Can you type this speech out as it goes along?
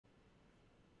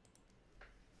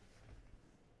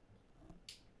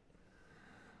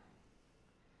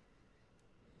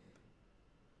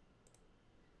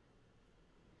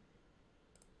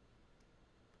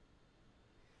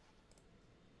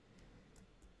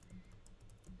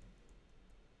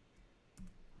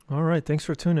All right, thanks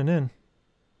for tuning in.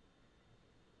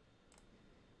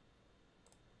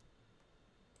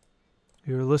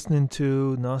 You're listening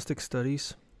to Gnostic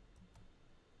Studies.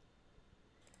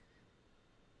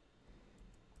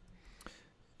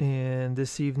 And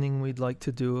this evening we'd like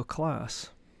to do a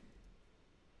class,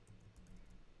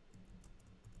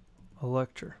 a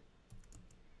lecture.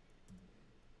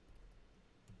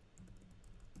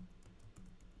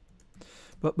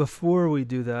 But before we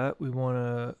do that, we want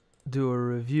to do a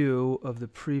review of the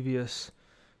previous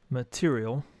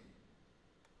material.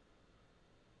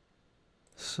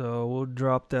 So we'll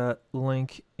drop that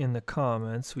link in the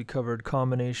comments. We covered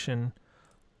combination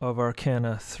of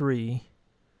Arcana 3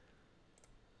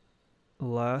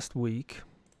 last week.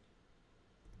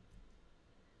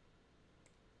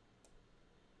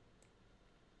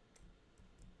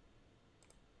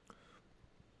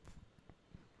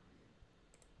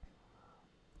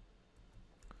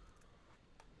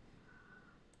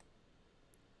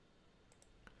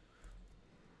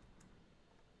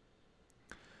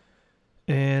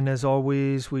 And as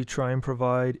always, we try and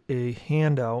provide a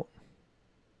handout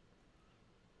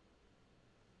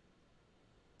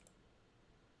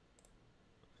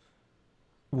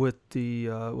with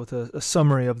a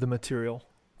summary of the material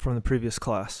from the previous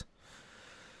class.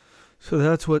 So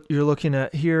that's what you're looking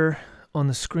at here on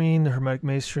the screen, the Hermetic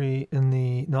Masonry in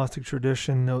the Gnostic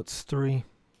Tradition, Notes 3.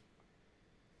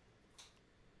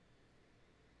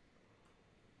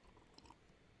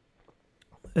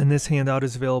 And this handout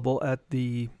is available at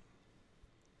the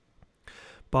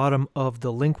bottom of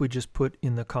the link we just put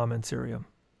in the comments area.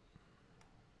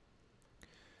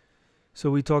 So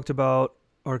we talked about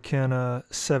Arcana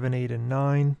 7, 8, and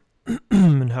 9,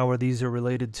 and how these are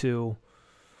related to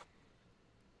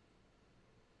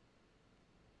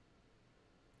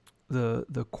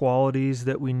the qualities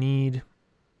that we need.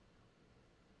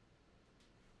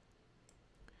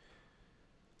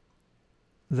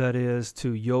 That is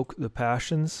to yoke the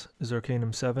passions, is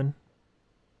Arcanum 7.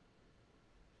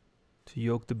 To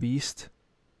yoke the beast.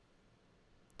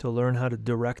 To learn how to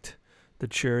direct the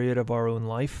chariot of our own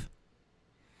life.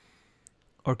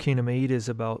 Arcanum 8 is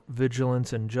about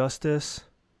vigilance and justice.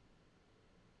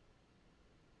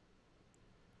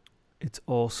 It's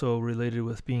also related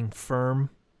with being firm.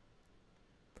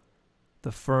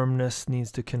 The firmness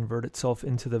needs to convert itself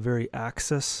into the very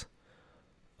axis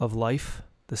of life,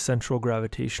 the central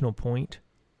gravitational point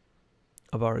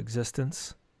of our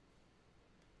existence.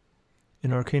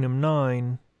 In Arcanum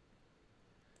 9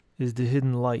 is the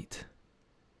hidden light,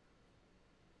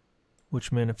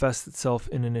 which manifests itself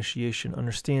in initiation,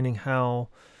 understanding how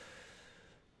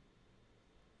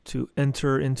to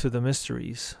enter into the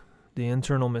mysteries, the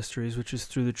internal mysteries, which is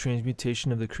through the transmutation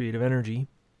of the creative energy,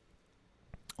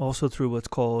 also through what's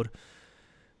called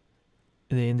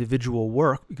the individual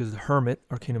work, because the hermit,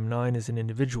 Arcanum 9, is an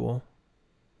individual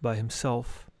by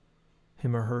himself,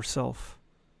 him or herself.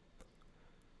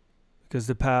 Because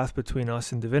the path between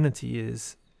us and divinity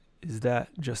is that,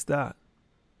 just that.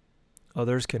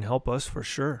 Others can help us for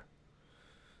sure,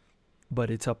 but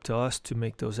it's up to us to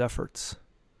make those efforts,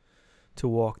 to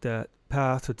walk that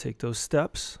path, to take those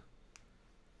steps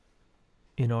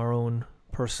in our own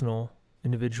personal,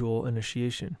 individual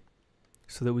initiation,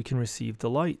 so that we can receive the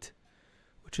light,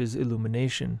 which is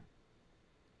illumination.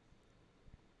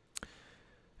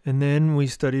 And then we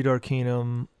studied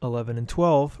Arcanum 11 and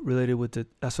 12, related with the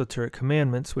esoteric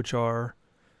commandments, which are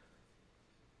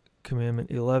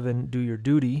Commandment 11, do your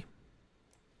duty,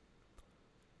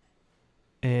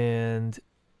 and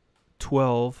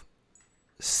 12,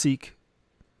 seek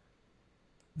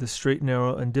the straight,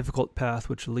 narrow, and difficult path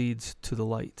which leads to the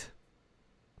light.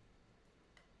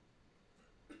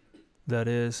 That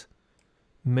is,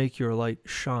 make your light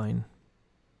shine.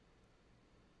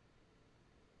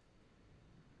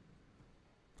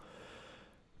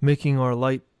 Making our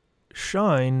light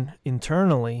shine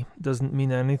internally doesn't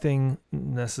mean anything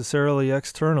necessarily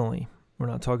externally. We're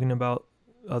not talking about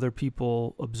other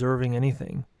people observing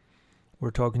anything.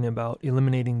 We're talking about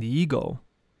eliminating the ego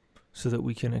so that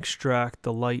we can extract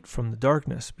the light from the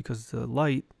darkness, because the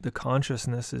light, the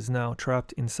consciousness, is now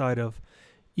trapped inside of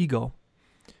ego,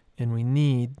 and we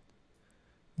need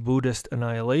Buddhist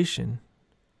annihilation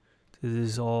to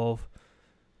dissolve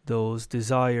those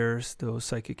desires, those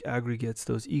psychic aggregates,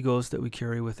 those egos that we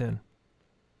carry within.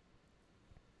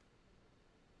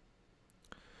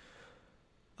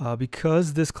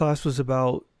 Because this class was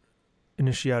about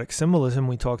initiatic symbolism,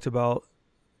 we talked about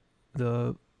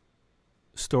the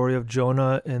story of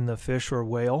Jonah and the fish or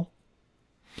whale.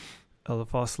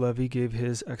 Eliphas Levi gave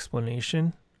his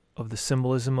explanation of the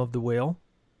symbolism of the whale.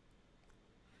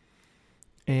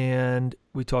 And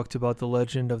we talked about the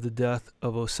legend of the death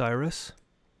of Osiris.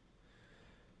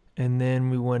 And then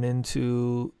we went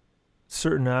into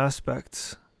certain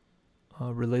aspects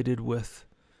related with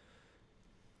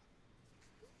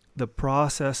the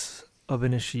process of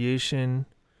initiation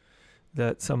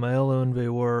that Samael and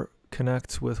Veor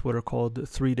connects with what are called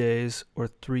 3 days or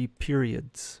 3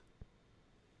 periods.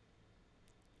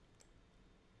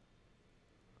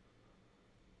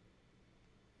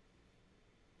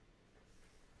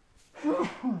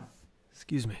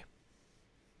 Excuse me.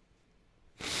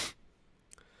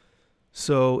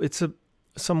 So it's a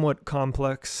somewhat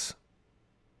complex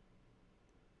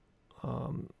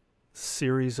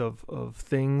series of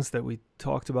things that we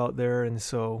talked about there, and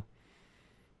so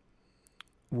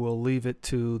we'll leave it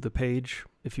to the page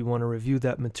if you want to review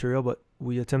that material, but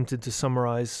we attempted to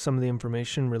summarize some of the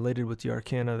information related with the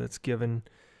arcana that's given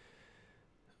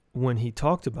when he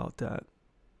talked about that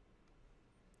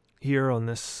here on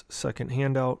this second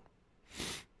handout.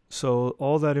 So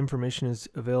all that information is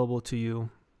available to you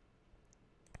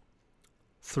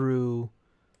through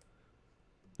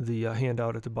the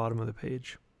handout at the bottom of the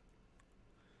page.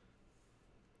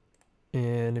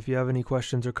 And if you have any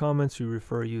questions or comments, we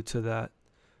refer you to that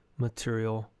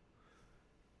material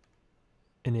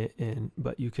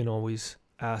but you can always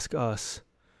ask us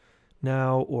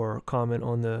now or comment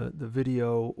on the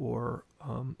video or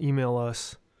email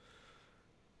us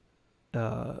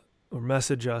or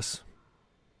message us.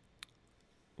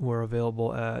 We're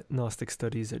available at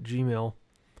gnosticstudies@gmail.com.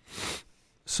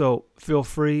 So feel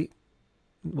free.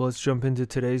 Let's jump into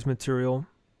today's material.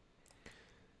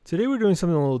 Today we're doing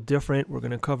something a little different. We're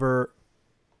going to cover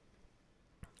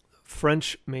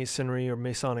French Masonry or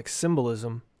Masonic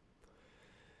symbolism.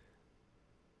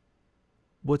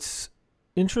 What's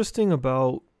interesting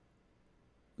about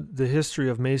the history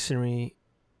of Masonry,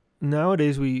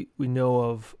 nowadays we know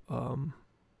of,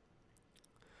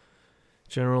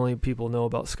 generally people know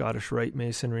about Scottish Rite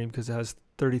Masonry because it has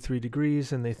 33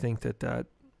 degrees, and they think that that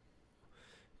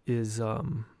is,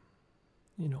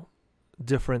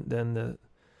 different than the,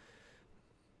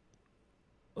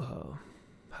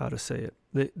 how to say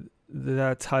it,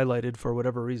 that's highlighted for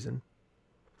whatever reason.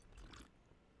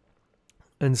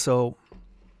 And so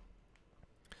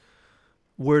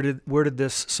where did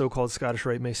this so-called Scottish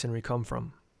Rite Masonry come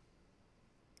from?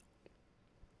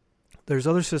 There's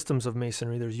other systems of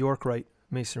Masonry. There's York Rite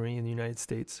Masonry in the United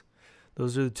States.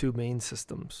 Those are the two main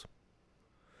systems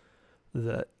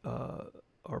that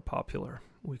are popular,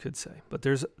 we could say. But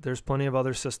there's plenty of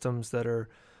other systems that are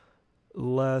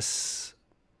less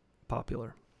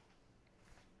popular.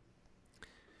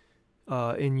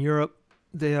 In Europe,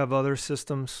 they have other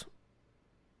systems,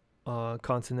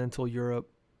 continental Europe,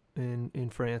 in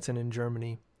France and in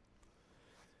Germany.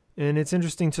 And it's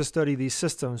interesting to study these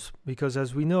systems because,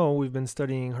 as we know, we've been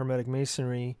studying Hermetic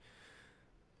Masonry,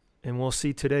 and we'll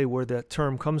see today where that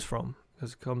term comes from,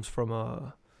 because it comes from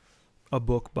a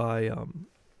book by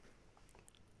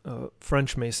a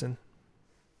French Mason.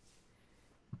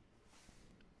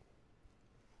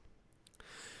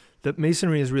 That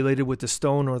Masonry is related with the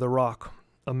stone or the rock.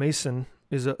 A Mason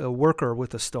is a worker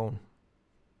with a stone,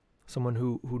 someone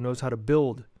who knows how to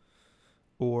build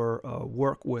or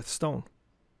work with stone.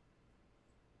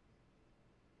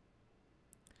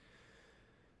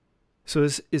 So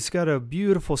it's got a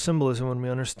beautiful symbolism when we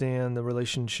understand the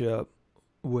relationship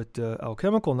with the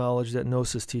alchemical knowledge that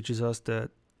Gnosis teaches us,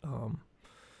 that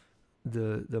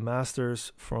the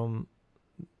masters from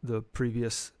the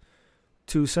previous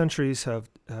 2 centuries have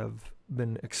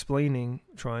been explaining,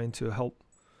 trying to help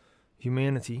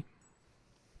humanity.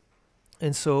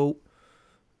 And so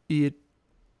it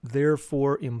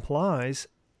therefore implies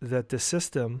that the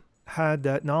system had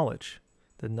that knowledge,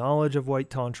 the knowledge of White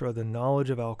Tantra, the knowledge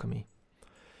of alchemy.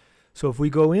 So if we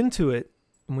go into it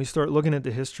and we start looking at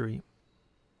the history,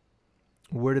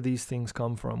 where do these things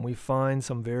come from? We find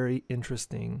some very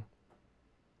interesting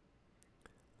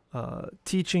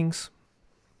teachings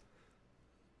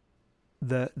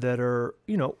that are,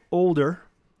 older,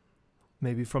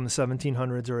 maybe from the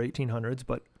 1700s or 1800s,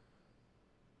 but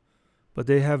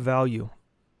they have value,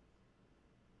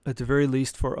 at the very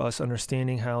least, for us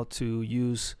understanding how to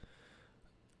use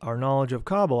our knowledge of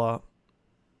Kabbalah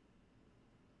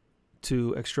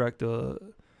to extract the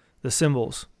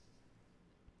symbols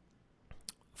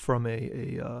from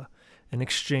an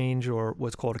exchange, or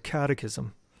what's called a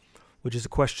catechism, which is a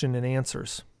question and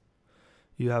answers.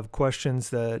 You have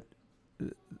questions that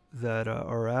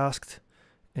are asked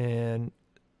and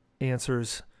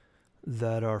answers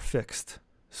that are fixed.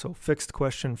 So fixed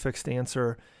question, fixed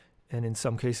answer, and in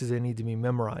some cases they need to be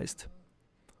memorized.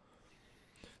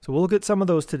 So we'll look at some of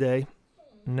those today.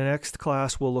 Next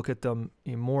class, we'll look at them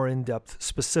in more in-depth,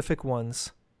 specific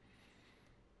ones.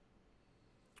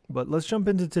 But let's jump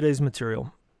into today's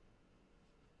material.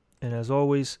 And as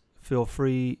always, feel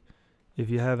free, if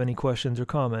you have any questions or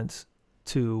comments,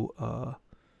 to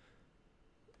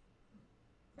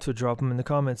drop them in the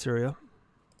comments area.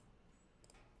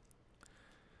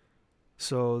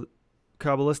 So,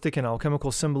 Kabbalistic and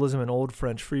Alchemical Symbolism in Old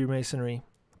French Freemasonry.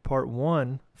 Part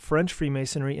 1, French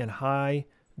Freemasonry and High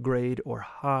Grade or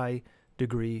High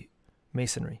Degree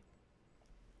Masonry.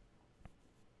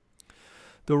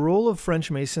 The role of French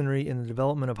Masonry in the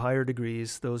development of higher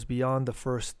degrees, those beyond the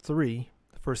first three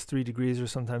degrees are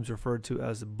sometimes referred to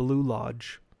as Blue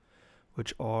Lodge,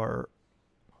 which are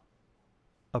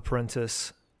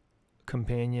apprentice,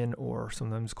 companion, or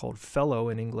sometimes called fellow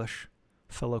in English,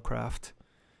 fellowcraft,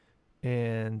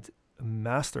 and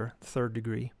master, third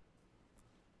degree.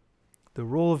 The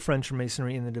role of French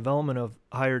Masonry in the development of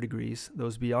higher degrees,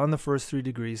 those beyond the first 3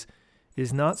 degrees,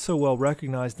 is not so well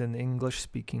recognized in the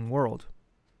English-speaking world.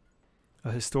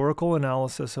 A historical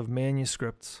analysis of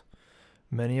manuscripts,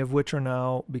 many of which are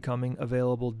now becoming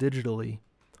available digitally,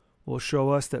 will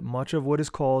show us that much of what is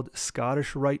called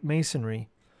Scottish Rite Masonry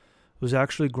was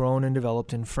actually grown and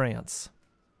developed in France.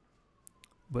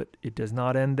 But it does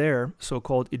not end there.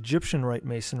 So-called Egyptian Rite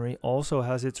Masonry also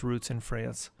has its roots in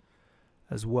France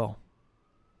as well.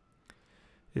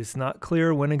 It's not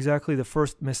clear when exactly the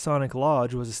first Masonic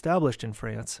lodge was established in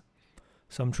France.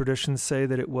 Some traditions say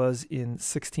that it was in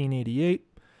 1688,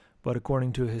 but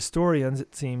according to historians,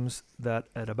 it seems that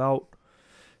at about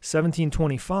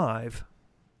 1725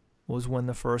 was when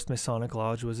the first Masonic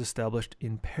lodge was established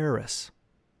in Paris.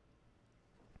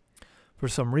 For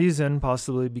some reason,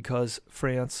 possibly because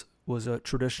France was a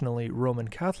traditionally Roman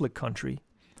Catholic country,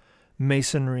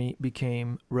 Masonry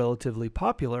became relatively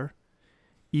popular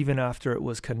even after it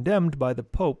was condemned by the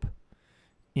Pope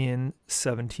in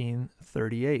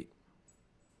 1738.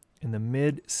 In the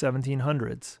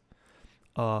mid-1700s,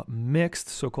 a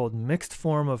so-called mixed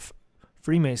form of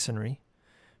Freemasonry,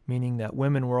 meaning that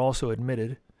women were also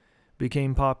admitted,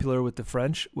 became popular with the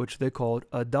French, which they called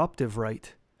adoptive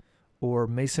rite, or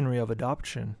Masonry of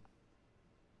adoption.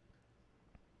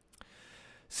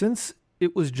 Since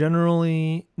it was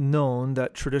generally known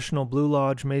that traditional Blue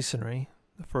Lodge Masonry,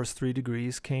 the first 3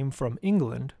 degrees, came from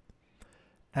England,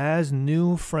 as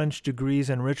new French degrees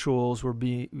and rituals were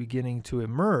beginning to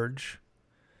emerge,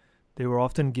 they were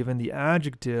often given the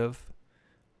adjective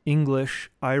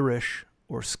English, Irish,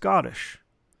 or Scottish.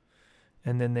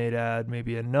 And then they'd add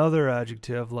maybe another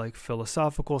adjective like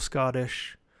philosophical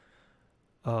Scottish,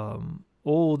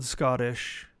 Old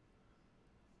Scottish,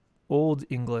 Old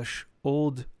English,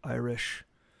 Old Irish,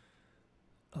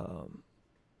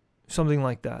 something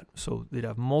like that. So they'd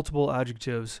have multiple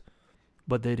adjectives,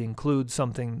 but they'd include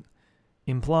something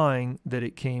implying that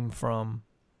it came from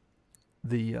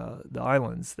the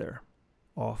islands there,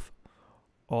 off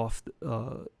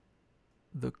the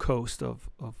coast of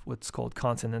what's called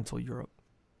continental Europe.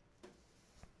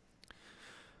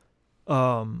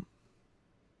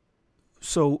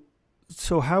 So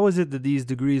how is it that these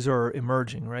degrees are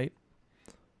emerging, right?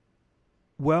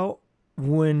 Well,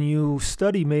 when you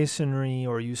study Masonry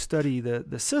or you study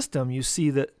the system, you see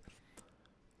that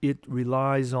it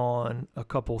relies on a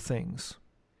couple things.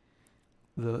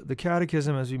 The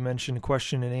Catechism, as we mentioned,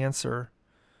 question and answer,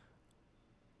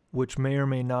 which may or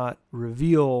may not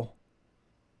reveal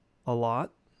a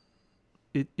lot.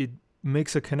 It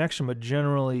makes a connection, but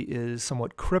generally is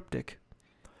somewhat cryptic.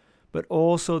 But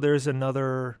also there's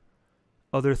other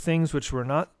things which we're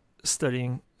not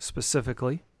studying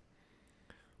specifically,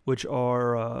 which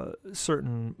are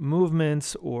certain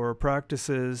movements or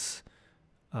practices,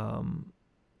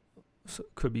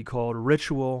 could be called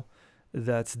ritual,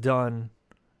 that's done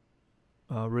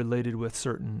related with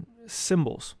certain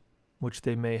symbols, which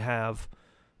they may have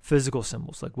physical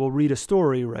symbols. Like we'll read a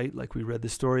story, right? Like we read the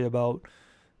story about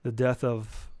the death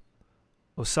of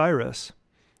Osiris,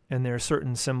 and there are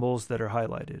certain symbols that are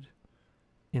highlighted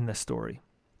in the story.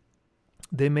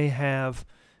 They may have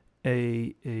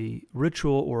a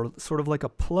ritual or sort of like a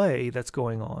play that's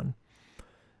going on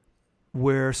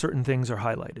where certain things are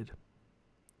highlighted.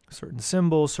 Certain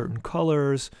symbols, certain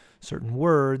colors, certain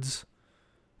words,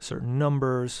 certain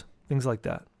numbers, things like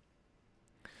that.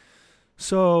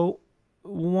 So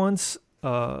once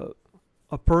a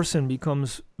person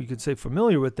becomes, we could say,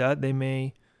 familiar with that, they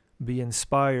may be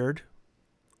inspired,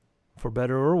 for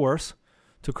better or worse,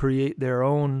 to create their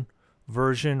own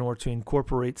version or to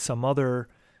incorporate some other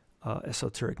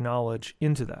esoteric knowledge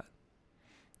into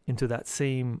that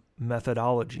same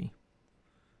methodology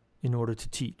in order to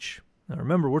teach. Now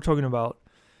remember, we're talking about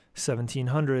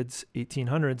 1700s,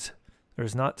 1800s,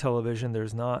 there's not television,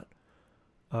 there's not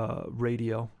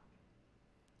radio.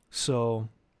 So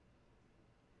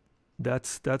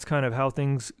that's kind of how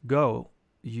things go.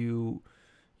 You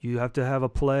have to have a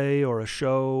play or a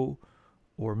show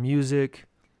or music,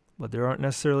 but there aren't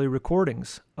necessarily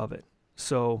recordings of it.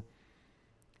 So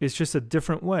it's just a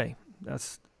different way.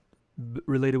 That's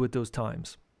related with those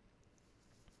times.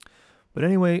 But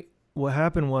anyway, what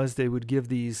happened was they would give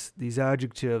these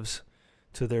adjectives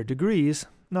to their degrees.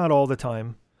 Not all the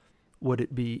time would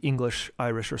it be English,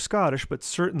 Irish, or Scottish, but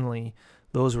certainly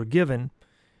those were given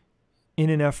in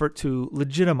an effort to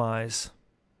legitimize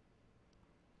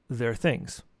their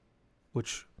things,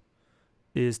 which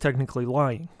is technically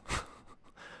lying.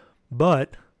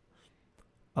 But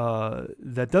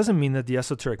that doesn't mean that the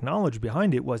esoteric knowledge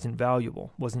behind it wasn't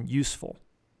valuable, wasn't useful.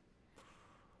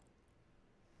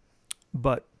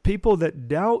 But people that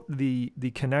doubt the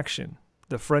connection,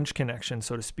 the French connection,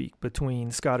 so to speak,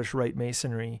 between Scottish Rite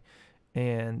Masonry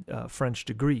and French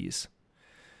degrees,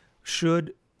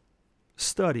 should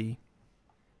study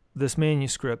this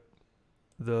manuscript,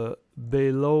 the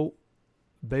Baylot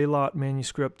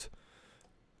manuscript,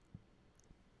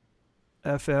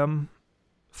 FM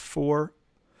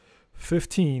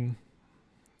 415,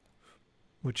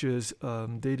 which is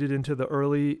dated into the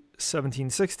early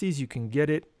 1760s. You can get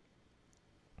it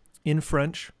in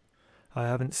French. I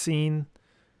haven't seen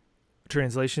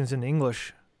translations in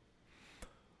English.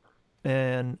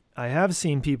 And I have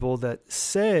seen people that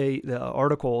say, the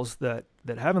articles that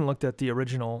haven't looked at the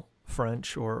original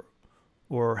French or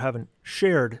haven't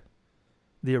shared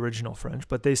the original French,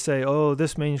 but they say, oh,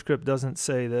 this manuscript doesn't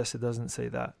say this, it doesn't say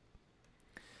that.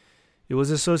 It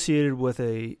was associated with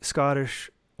a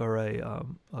Scottish or a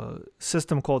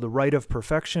system called the Rite of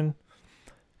Perfection,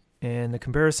 and the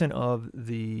comparison of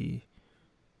the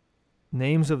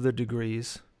names of the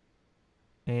degrees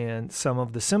and some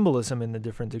of the symbolism in the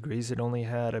different degrees. It only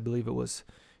had, I believe it was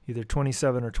either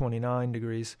 27 or 29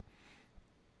 degrees.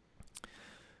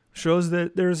 Shows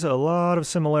that there's a lot of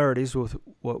similarities with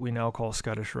what we now call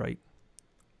Scottish Rite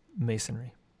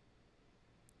Masonry.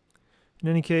 In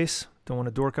any case, don't want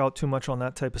to dork out too much on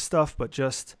that type of stuff, but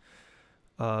just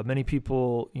many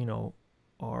people,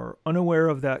 are unaware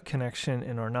of that connection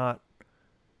and are not,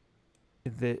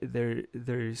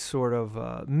 they sort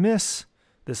of miss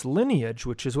this lineage,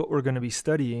 which is what we're going to be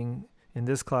studying in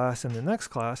this class and the next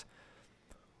class,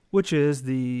 which is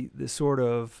the sort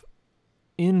of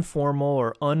informal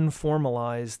or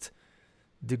unformalized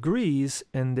degrees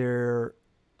and their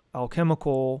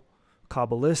alchemical,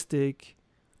 Kabbalistic,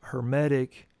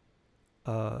 Hermetic,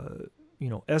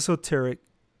 esoteric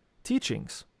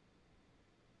teachings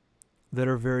that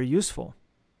are very useful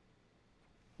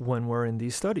when we're in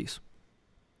these studies.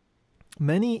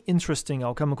 Many interesting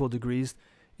alchemical degrees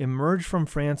emerged from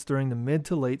France during the mid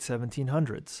to late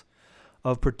 1700s.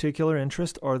 Of particular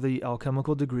interest are the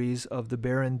alchemical degrees of the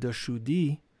Baron de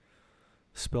Chaudy,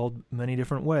 spelled many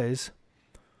different ways,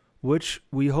 which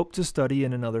we hope to study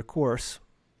in another course.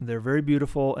 They're very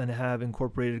beautiful and have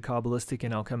incorporated Kabbalistic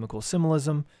and alchemical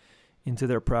symbolism into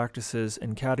their practices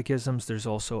and catechisms. There's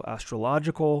also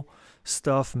astrological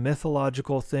stuff,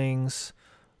 mythological things,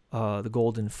 the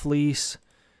Golden Fleece.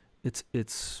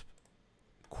 It's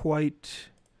quite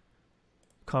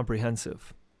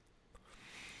comprehensive.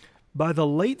 By the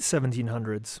late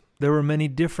 1700s, there were many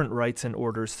different rites and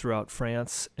orders throughout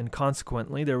France, and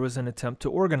consequently there was an attempt to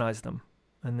organize them,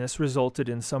 and this resulted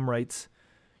in some rites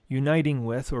uniting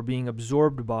with or being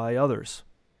absorbed by others,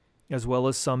 as well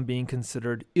as some being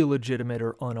considered illegitimate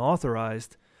or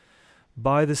unauthorized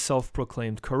by the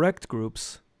self-proclaimed correct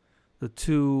groups, the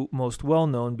two most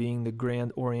well-known being the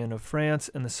Grand Orient of France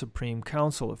and the Supreme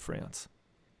Council of France.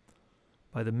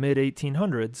 By the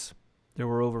mid-1800s, there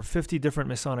were over 50 different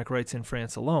Masonic rites in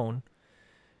France alone.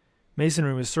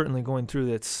 Masonry was certainly going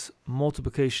through its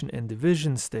multiplication and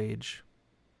division stage,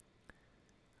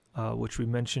 which we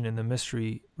mentioned in the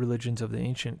Mystery Religions of the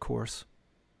Ancient course.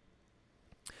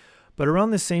 But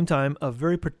around the same time, a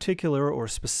very particular or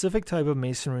specific type of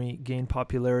Masonry gained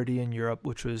popularity in Europe,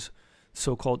 which was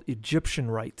so-called Egyptian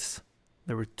rites.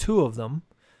 There were two of them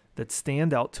that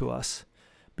stand out to us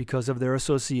because of their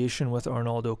association with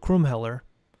Arnaldo Krumheller,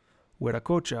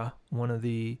 Viracocha, one of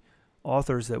the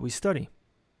authors that we study.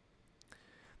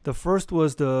 The first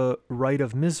was the Rite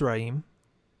of Mizraim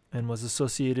and was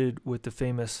associated with the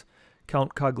famous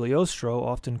Count Cagliostro,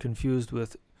 often confused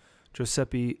with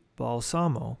Giuseppe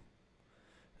Balsamo.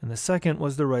 And the second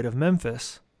was the Rite of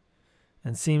Memphis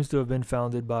and seems to have been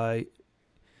founded by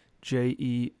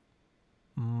J.E.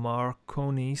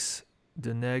 Marconis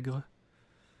de Negre.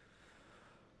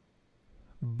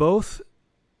 Both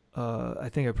I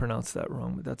think I pronounced that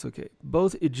wrong, but that's okay.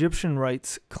 Both Egyptian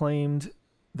rites claimed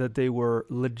that they were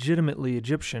legitimately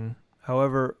Egyptian.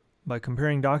 However, by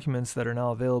comparing documents that are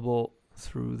now available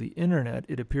through the internet,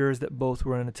 it appears that both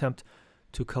were an attempt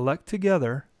to collect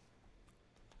together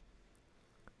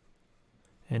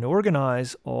and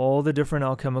organize all the different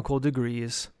alchemical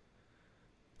degrees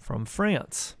from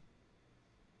France,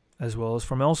 as well as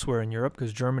from elsewhere in Europe,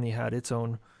 because Germany had its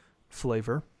own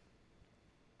flavor,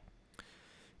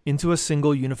 into a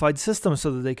single unified system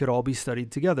so that they could all be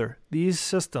studied together. These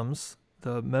systems,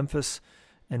 the Memphis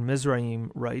and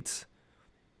Mizraim rites,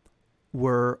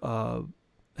 were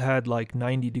had like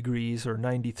 90 degrees or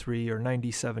 93 or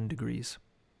 97 degrees.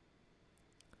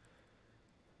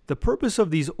 The purpose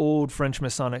of these old French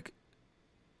Masonic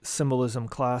symbolism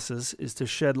classes is to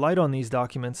shed light on these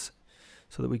documents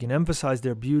so that we can emphasize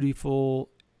their beautiful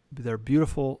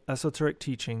esoteric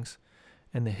teachings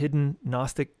and the hidden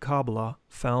Gnostic Kabbalah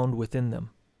found within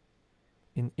them.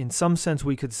 In some sense,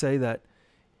 we could say that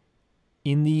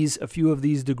in a few of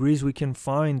these degrees, we can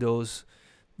find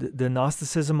the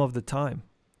Gnosticism of the time.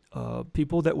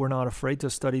 People that were not afraid to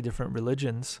study different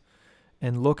religions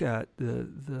and look at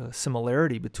the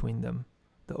similarity between them,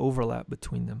 the overlap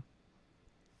between them.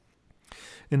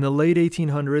 In the late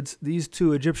 1800s, these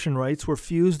two Egyptian rites were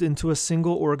fused into a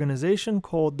single organization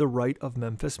called the Rite of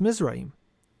Memphis Mizraim.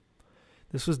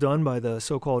 This was done by the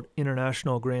so-called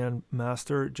International Grand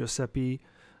Master Giuseppe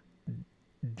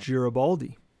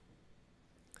Garibaldi.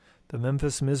 The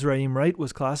Memphis Mizraim rite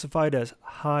was classified as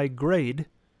high grade,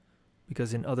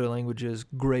 because in other languages,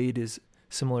 grade is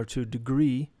similar to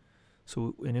degree.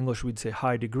 So in English, we'd say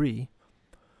high degree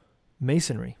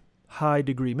Masonry. High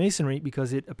degree Masonry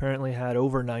because it apparently had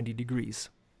over 90 degrees.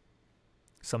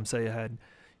 Some say it had,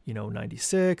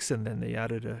 96, and then they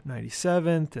added a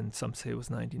 97th, and some say it was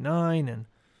 99.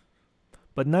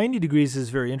 But 90 degrees is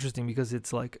very interesting because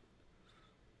it's like,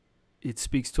 it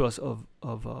speaks to us of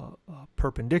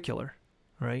perpendicular,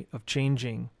 right? Of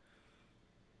changing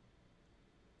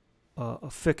a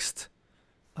fixed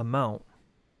amount.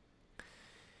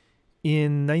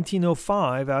 In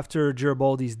 1905, after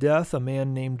Garibaldi's death, a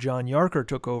man named John Yarker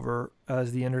took over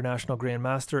as the International Grand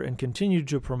Master and continued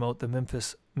to promote the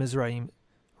Memphis Mizraim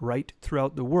rite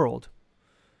throughout the world.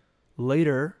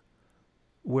 Later,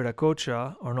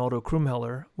 Wiracocha, Arnaldo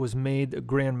Krumheller, was made a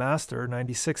Grand Master,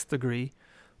 96th degree,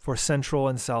 for Central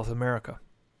and South America.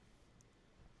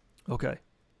 Okay.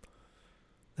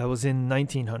 That was in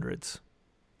 1900s.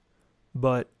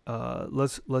 But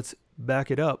let's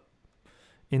back it up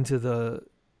into the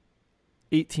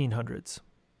 1800s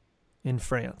in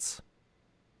France.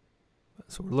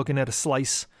 So we're looking at a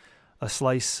slice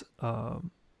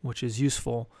which is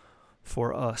useful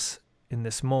for us in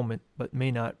this moment, but may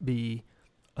not be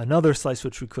another slice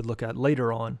which we could look at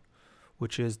later on,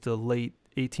 which is the late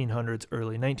 1800s,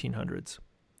 early 1900s,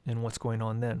 and what's going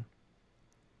on then.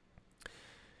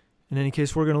 In any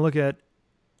case, we're going to look at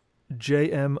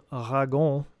J.M.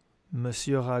 Ragon,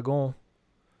 Monsieur Ragon,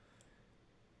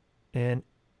 and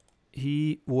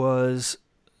he was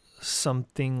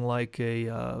something like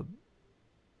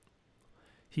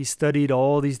he studied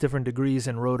all these different degrees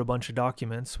and wrote a bunch of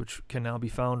documents, which can now be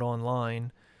found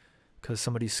online because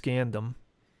somebody scanned them,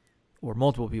 or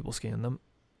multiple people scanned them,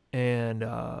 and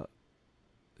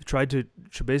tried to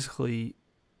basically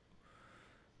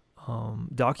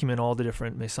document all the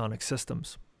different Masonic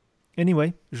systems.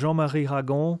 Anyway, Jean-Marie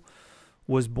Ragon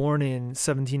was born in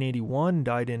 1781,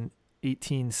 died in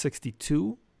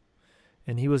 1862,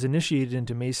 and he was initiated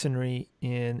into Masonry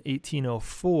in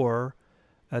 1804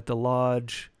 at the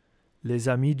lodge Les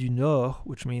Amis du Nord,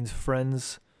 which means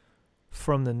friends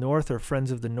from the north or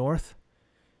friends of the north,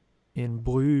 in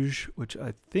Bruges, which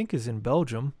I think is in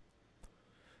Belgium.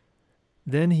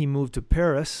 Then he moved to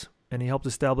Paris, and he helped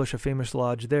establish a famous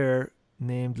lodge there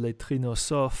named Les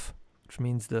Trinosophes, which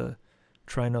means the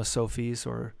Trinosophies,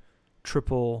 or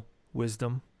triple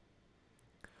wisdom,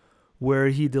 where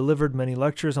he delivered many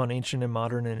lectures on ancient and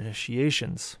modern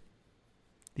initiations.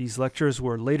 These lectures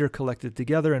were later collected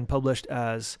together and published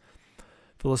as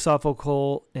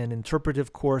Philosophical and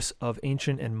Interpretive Course of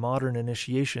Ancient and Modern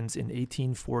Initiations in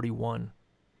 1841.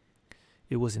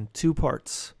 It was in 2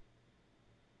 parts.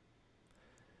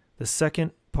 The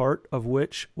second part of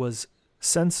which was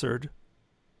censored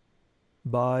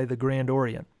by the Grand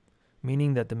Orient,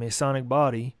 meaning that the Masonic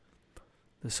body,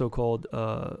 the so-called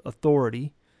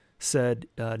authority, said,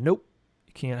 nope,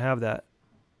 you can't have that.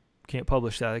 Can't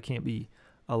publish that. It can't be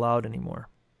allowed anymore.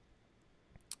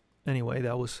 Anyway,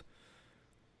 that was,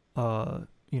 a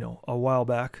while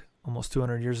back, almost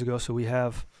 200 years ago. So we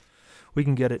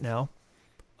can get it now.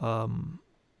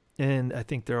 And I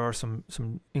think there are some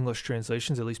English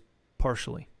translations, at least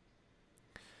partially.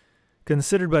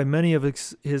 Considered by many of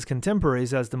his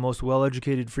contemporaries as the most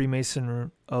well-educated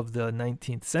Freemason of the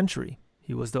 19th century,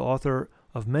 he was the author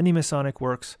of many Masonic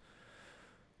works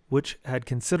which had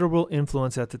considerable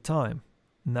influence at the time.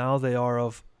 Now they are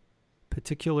of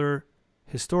particular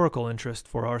historical interest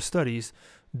for our studies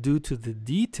due to the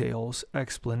details,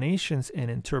 explanations,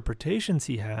 and interpretations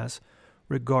he has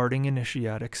regarding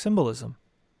initiatic symbolism.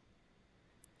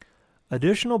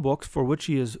 Additional books for which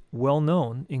he is well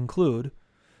known include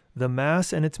The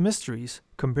Mass and its Mysteries,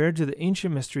 compared to the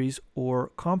ancient mysteries or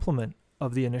complement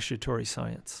of the initiatory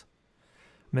science,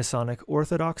 Masonic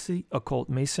Orthodoxy, Occult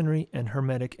Masonry, and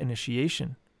Hermetic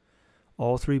Initiation.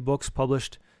 All three books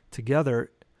published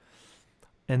together,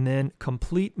 and then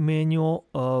Complete Manual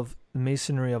of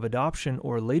Masonry of Adoption,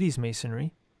 or Ladies'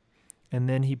 Masonry, and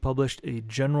then he published a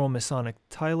General Masonic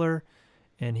Tyler,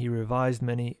 and he revised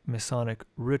many Masonic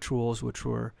rituals, which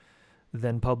were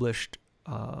then published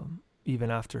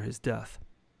even after his death.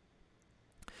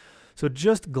 So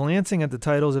just glancing at the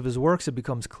titles of his works, it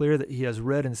becomes clear that he has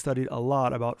read and studied a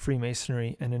lot about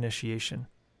Freemasonry and initiation.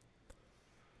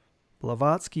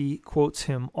 Blavatsky quotes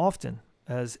him often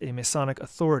as a Masonic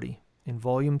authority. In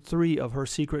Volume 3 of her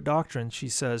Secret Doctrine, she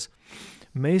says,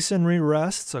 Masonry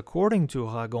rests, according to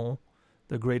Ragon,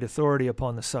 the great authority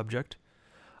upon the subject,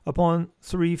 upon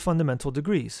three fundamental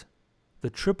degrees. The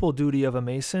triple duty of a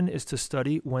Mason is to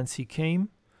study whence he came,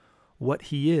 what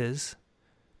he is,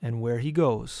 and where he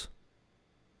goes.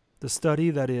 The study,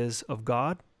 that is, of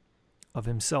God, of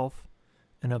himself,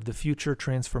 and of the future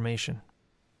transformation.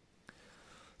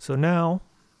 So now,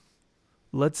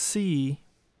 let's take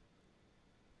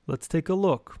a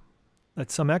look at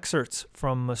some excerpts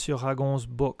from Monsieur Ragon's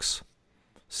books,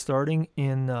 starting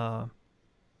in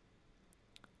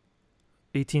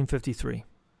 1853.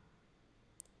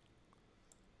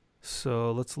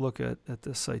 So let's look at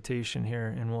the citation here,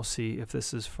 and we'll see if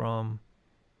this is from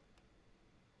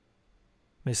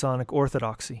Masonic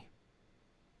Orthodoxy,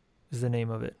 is the name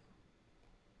of it.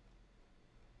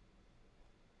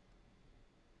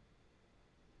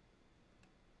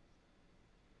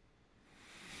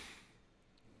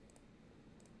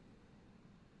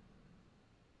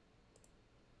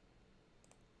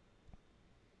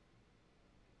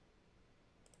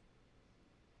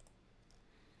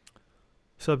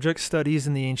 Subject studies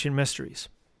in the ancient mysteries.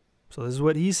 So this is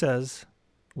what he says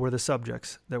were the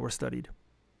subjects that were studied.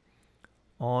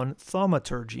 On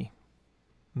Thaumatury,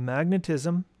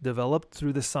 magnetism, developed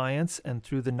through the science and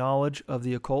through the knowledge of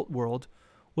the occult world,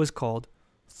 was called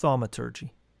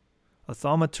Thaumaturgy. A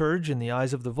thaumaturge, in the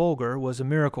eyes of the vulgar, was a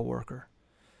miracle worker.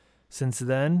 Since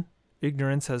then,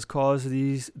 ignorance has caused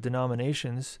these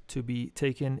denominations to be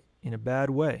taken in a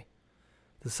bad way.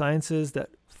 The sciences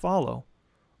that follow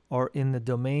are in the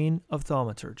domain of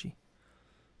thaumaturgy.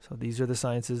 So these are the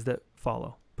sciences that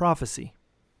follow. Prophecy.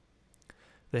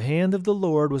 The hand of the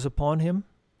Lord was upon him,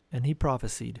 and he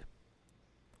prophesied.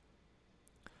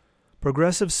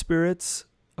 Progressive spirits,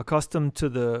 accustomed to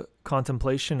the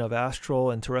contemplation of astral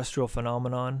and terrestrial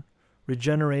phenomenon,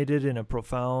 regenerated in a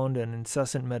profound and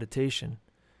incessant meditation,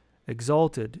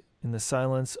 exalted in the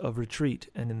silence of retreat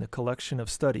and in the collection of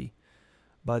study,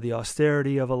 by the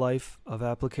austerity of a life of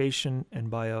application and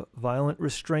by a violent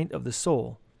restraint of the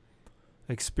soul,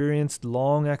 experienced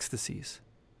long ecstasies,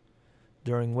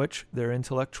 during which their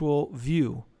intellectual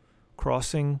view,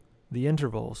 crossing the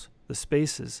intervals, the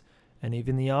spaces, and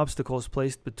even the obstacles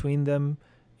placed between them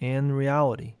and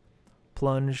reality,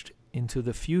 plunged into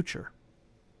the future.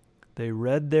 They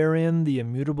read therein the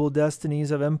immutable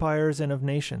destinies of empires and of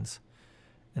nations,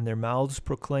 and their mouths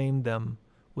proclaimed them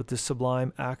with the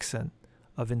sublime accent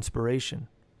of inspiration,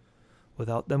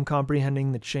 without them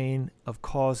comprehending the chain of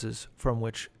causes from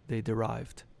which they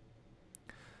derived.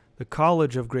 The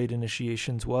college of great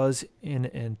initiations was,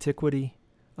 in antiquity,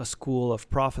 a school of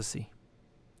prophecy.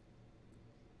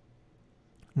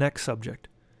 Next subject,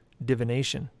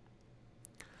 divination.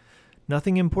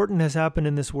 Nothing important has happened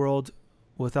in this world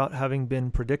without having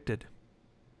been predicted.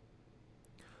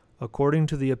 According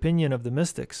to the opinion of the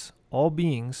mystics, all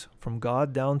beings, from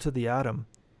God down to the atom,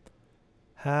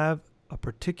 have a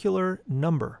particular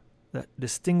number that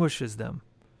distinguishes them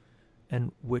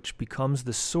and which becomes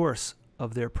the source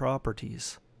of their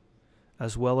properties,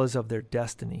 as well as of their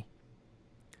destiny.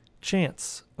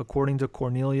 Chance, according to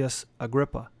Cornelius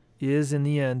Agrippa, is in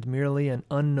the end merely an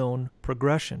unknown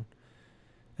progression,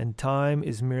 and time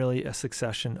is merely a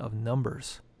succession of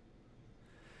numbers.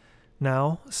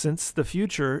 Now, since the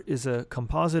future is a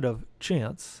composite of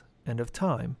chance and of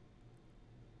time,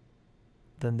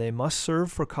 then they must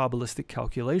serve for Kabbalistic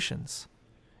calculations.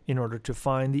 in order to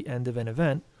find the end of an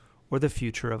event or the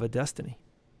future of a destiny.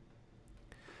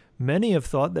 Many have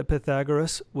thought that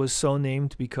Pythagoras was so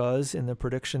named because in the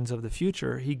predictions of the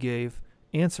future he gave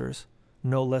answers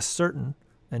no less certain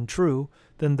and true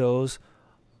than those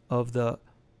of the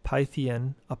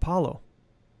Pythian Apollo.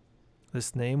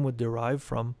 This name would derive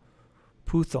from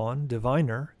Puthon,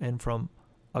 diviner, and from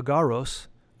agaros,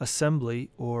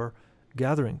 assembly or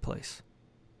gathering place.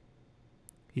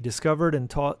 He discovered and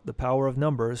taught the power of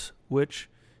numbers, which,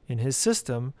 in his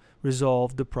system,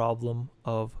 resolved the problem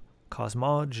of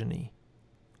cosmogony.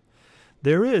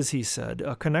 There is, he said,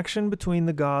 a connection between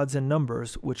the gods and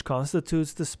numbers which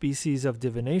constitutes the species of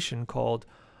divination called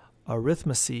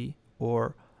arithmancy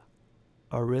or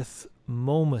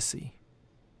arithmomacy.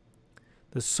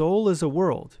 The soul is a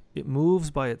world. It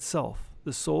moves by itself.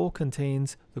 The soul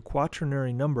contains the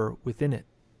quaternary number within it.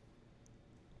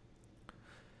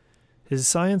 His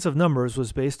science of numbers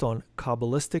was based on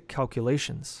Kabbalistic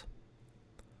calculations.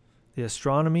 The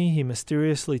astronomy he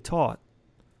mysteriously taught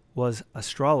was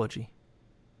astrology,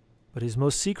 but his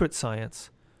most secret science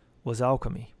was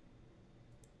alchemy.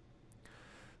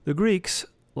 The Greeks,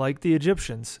 like the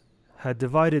Egyptians, had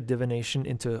divided divination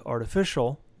into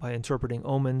artificial, by interpreting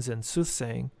omens and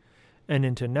soothsaying, and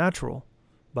into natural,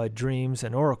 by dreams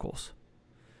and oracles.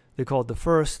 They called the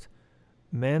first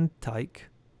Mantique,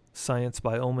 science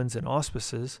by omens and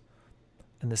auspices,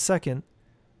 and the second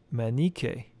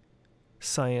Manichae,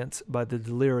 science by the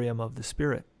delirium of the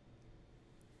spirit.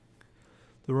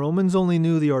 The Romans only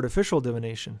knew the artificial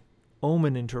divination,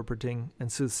 omen interpreting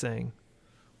and soothsaying,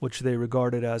 which they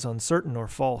regarded as uncertain or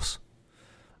false.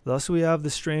 Thus we have the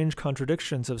strange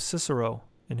contradictions of Cicero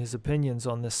in his opinions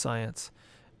on this science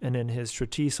and in his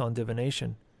treatise on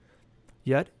divination.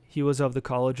 Yet he was of the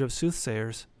college of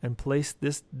soothsayers and placed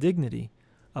this dignity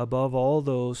above all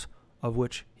those of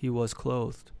which he was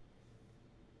clothed.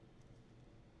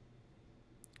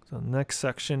 So the next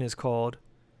section is called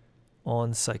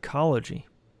On Psychology.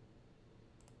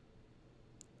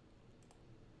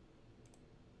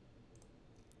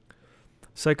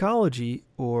 Psychology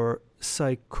or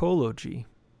psychology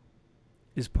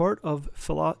is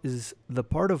the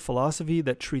part of philosophy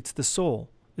that treats the soul,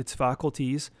 its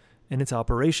faculties, and its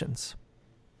operations.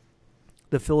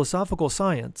 The philosophical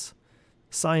science,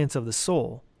 science of the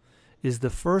soul, is the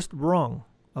first rung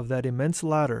of that immense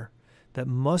ladder that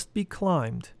must be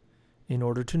climbed in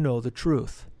order to know the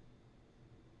truth.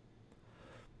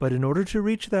 But in order to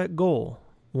reach that goal,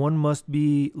 one must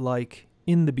be like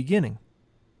in the beginning,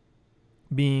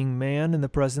 being man in the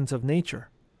presence of nature,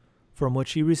 from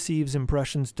which he receives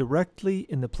impressions directly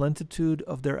in the plenitude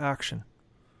of their action.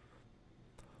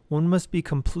 One must be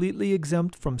completely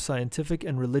exempt from scientific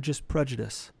and religious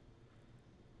prejudice.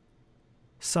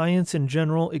 Science in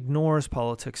general ignores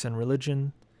politics and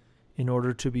religion in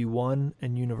order to be one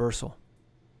and universal.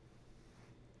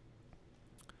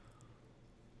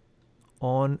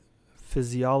 On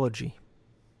physiology.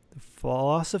 The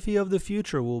philosophy of the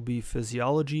future will be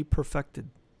physiology perfected.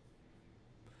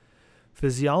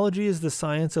 Physiology is the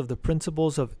science of the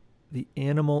principles of the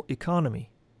animal economy,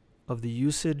 of the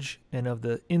usage and of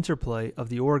the interplay of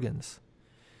the organs.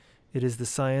 It is the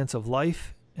science of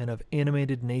life and of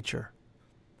animated nature.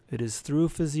 It is through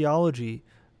physiology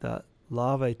that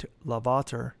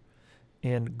Lavater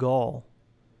and Gall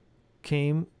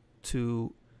came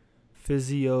to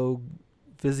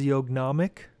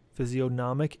physiognomic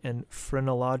and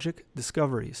phrenologic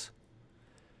discoveries.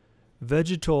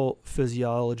 Vegetal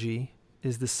physiology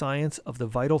is the science of the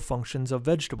vital functions of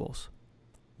vegetables.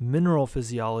 Mineral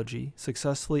physiology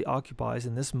successfully occupies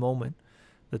in this moment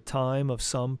the time of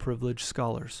some privileged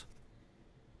scholars.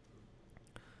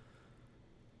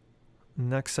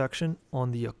 Next section,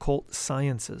 on the occult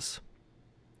sciences.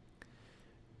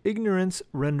 Ignorance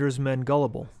renders men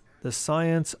gullible. The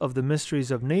science of the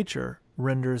mysteries of nature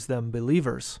renders them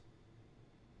believers.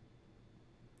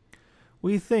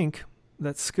 We think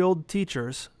that skilled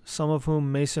teachers, some of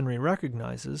whom Masonry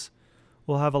recognizes,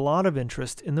 will have a lot of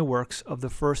interest in the works of the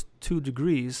first 2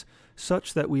 degrees,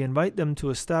 such that we invite them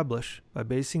to establish, by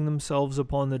basing themselves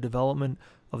upon the development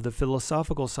of the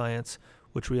philosophical science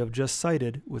which we have just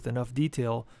cited with enough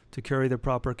detail to carry the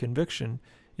proper conviction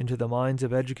into the minds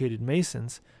of educated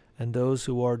Masons and those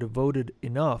who are devoted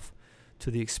enough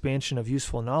to the expansion of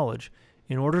useful knowledge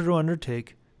in order to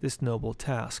undertake this noble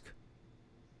task.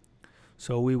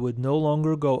 So we would no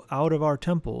longer go out of our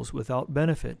temples without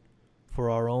benefit for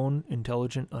our own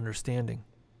intelligent understanding.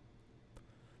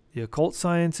 The occult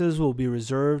sciences will be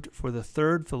reserved for the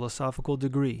 3rd philosophical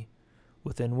degree,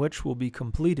 within which will be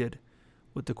completed,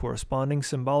 with the corresponding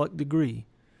symbolic degree,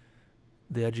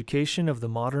 the education of the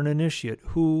modern initiate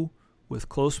who, with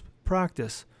close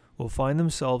practice, will find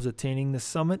themselves attaining the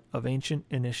summit of ancient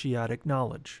initiatic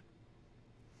knowledge.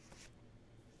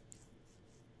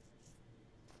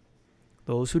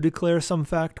 Those who declare some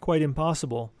fact quite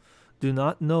impossible do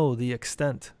not know the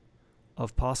extent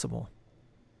of possible.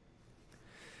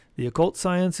 The occult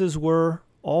sciences were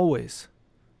always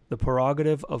the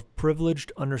prerogative of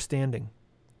privileged understanding.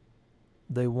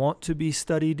 They want to be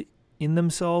studied in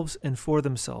themselves and for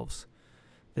themselves.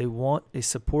 They want a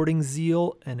supporting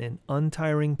zeal and an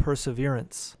untiring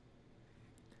perseverance.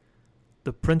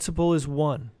 The principle is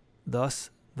one, thus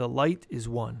the light is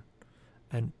one,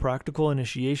 and practical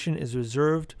initiation is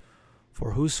reserved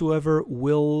for whosoever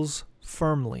wills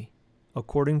firmly,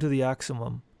 according to the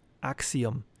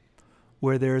axiom,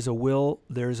 where there is a will,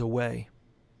 there is a way.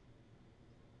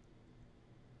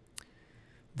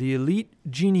 The elite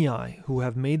genii who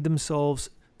have made themselves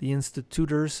the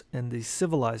institutors and the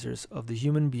civilizers of the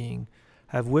human being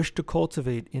have wished to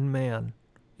cultivate in man,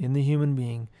 in the human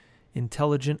being,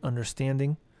 intelligent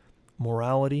understanding,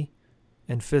 morality,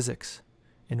 and physics,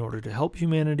 in order to help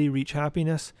humanity reach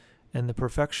happiness and the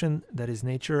perfection that his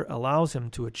nature allows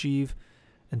him to achieve,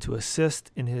 and to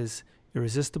assist in his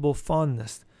irresistible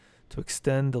fondness to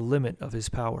extend the limit of his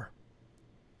power.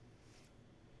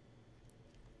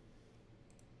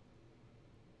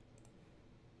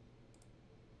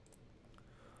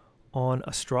 On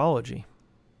astrology.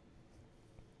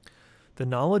 The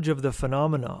knowledge of the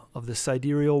phenomena of the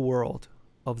sidereal world,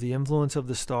 of the influence of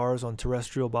the stars on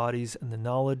terrestrial bodies, and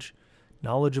the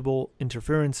knowledgeable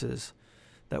interferences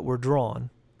that were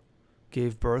drawn,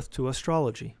 gave birth to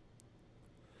astrology.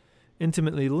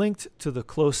 Intimately linked to the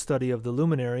close study of the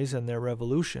luminaries and their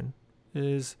revolution,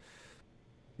 it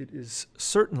is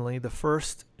certainly the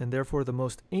first and therefore the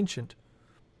most ancient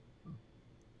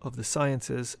of the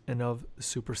sciences and of the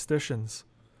superstitions.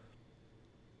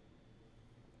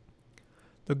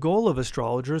 The goal of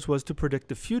astrologers was to predict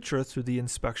the future through the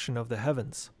inspection of the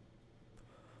heavens.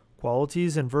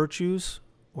 Qualities and virtues,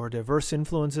 or diverse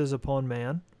influences upon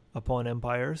man, upon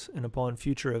empires, and upon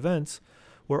future events,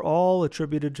 were all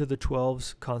attributed to the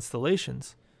 12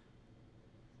 constellations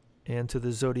and to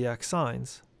the zodiac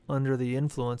signs under the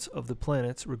influence of the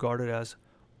planets regarded as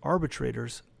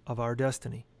arbitrators of our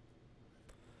destiny.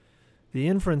 The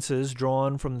inferences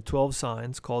drawn from the 12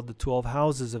 signs, called the 12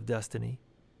 houses of destiny,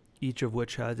 each of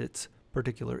which had its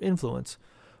particular influence,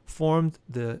 formed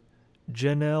the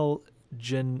genethliac,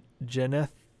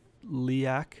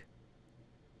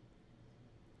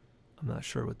 I'm not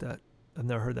sure what that, I've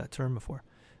never heard that term before,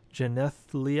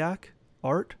 genethliac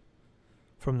art,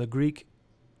 from the Greek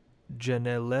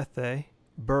genelethe,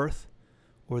 birth,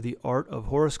 or the art of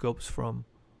horoscopes from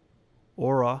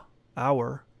ora,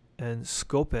 hour, and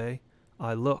scope,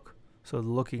 I look, so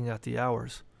looking at the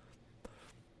hours.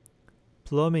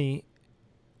 Plummy,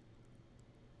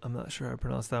 I'm not sure how to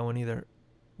pronounce that one either,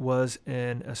 was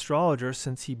an astrologer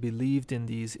since he believed in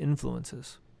these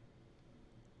influences.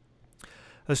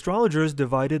 Astrologers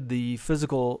divided the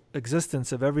physical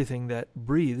existence of everything that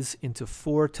breathes into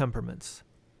 4 temperaments: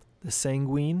 the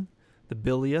sanguine, the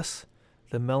bilious,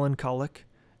 the melancholic,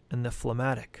 and the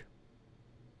phlegmatic.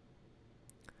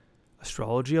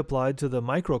 Astrology applied to the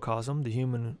microcosm, the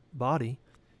human body,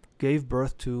 gave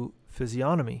birth to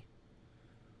physiognomy,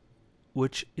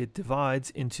 which it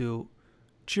divides into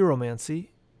chiromancy,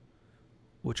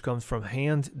 which comes from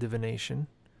hand divination.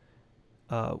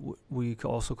 We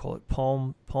also call it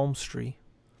palmistry,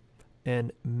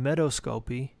 and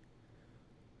metoscopy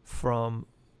from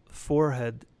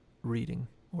forehead reading,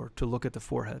 or to look at the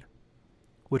forehead,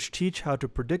 which teach how to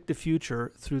predict the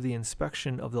future through the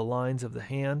inspection of the lines of the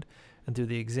hand and through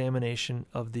the examination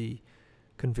of the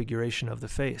configuration of the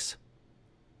face.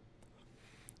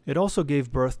 It also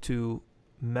gave birth to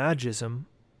Magism,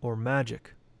 or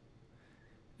magic,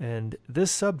 and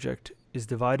this subject is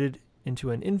divided into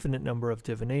an infinite number of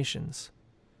divinations,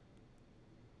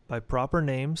 by proper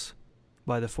names,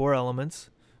 by the 4 elements,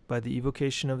 by the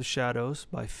evocation of the shadows,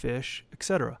 by fish,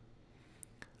 etc.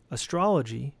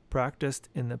 Astrology, practiced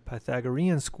in the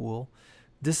Pythagorean school,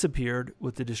 disappeared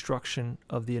with the destruction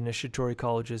of the initiatory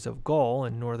colleges of Gaul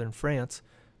in northern France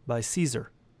by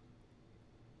Caesar.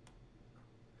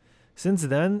 Since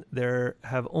then, there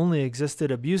have only existed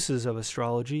abuses of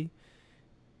astrology.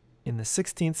 In the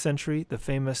 16th century, the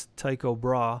famous Tycho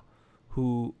Brahe,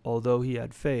 who, although he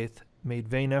had faith, made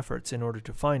vain efforts in order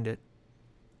to find it,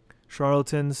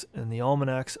 charlatans and the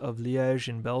almanacs of Liège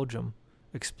in Belgium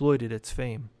exploited its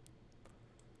fame.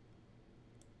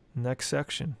 Next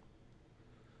section.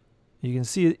 You can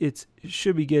see it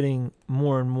should be getting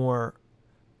more and more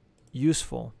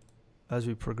useful as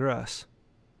we progress.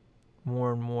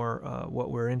 more and more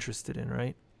what we're interested in,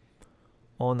 right?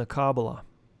 On the Kabbalah.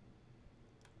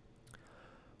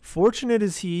 Fortunate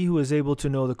is he who is able to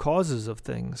know the causes of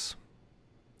things.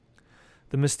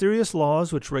 The mysterious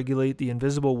laws which regulate the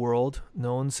invisible world,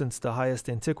 known since the highest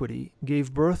antiquity,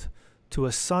 gave birth to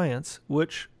a science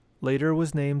which later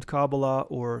was named Kabbalah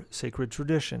or sacred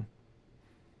tradition.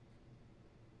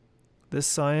 This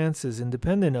science is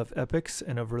independent of epics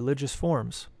and of religious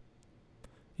forms.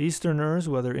 Easterners,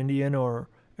 whether Indian or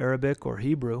Arabic or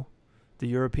Hebrew, the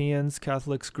Europeans,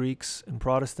 Catholics, Greeks, and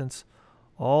Protestants,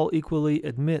 all equally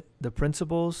admit the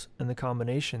principles and the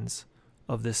combinations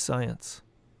of this science.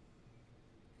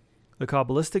 The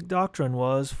Kabbalistic doctrine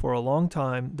was, for a long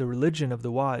time, the religion of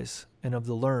the wise and of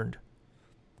the learned,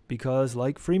 because,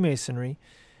 like Freemasonry,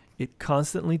 it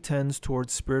constantly tends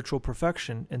towards spiritual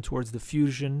perfection and towards the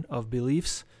fusion of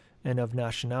beliefs and of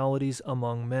nationalities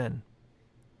among men.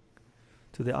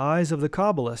 To the eyes of the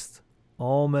Kabbalist,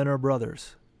 all men are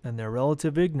brothers, and their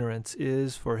relative ignorance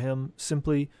is, for him,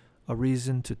 simply a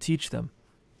reason to teach them.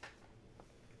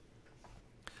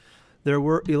 There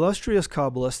were illustrious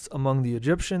Kabbalists among the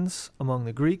Egyptians, among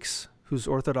the Greeks, whose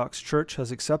Orthodox Church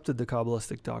has accepted the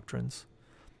Kabbalistic doctrines.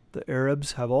 The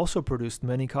Arabs have also produced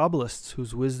many Kabbalists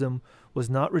whose wisdom was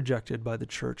not rejected by the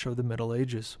Church of the Middle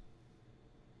Ages.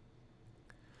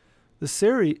 The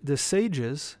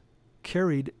sages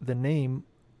carried the name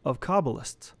of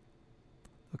Kabbalists.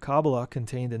 The Kabbalah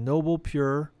contained a noble,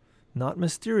 pure, not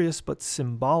mysterious, but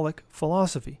symbolic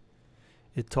philosophy.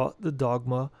 It taught the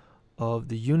dogma of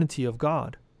the unity of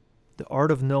God, the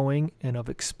art of knowing and of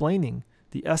explaining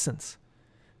the essence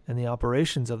and the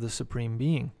operations of the Supreme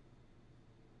Being,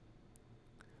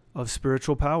 of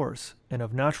spiritual powers and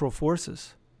of natural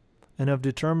forces, and of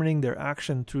determining their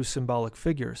action through symbolic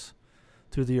figures,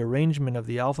 through the arrangement of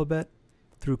the alphabet,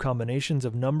 through combinations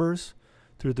of numbers,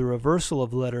 through the reversal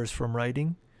of letters from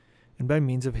writing, and by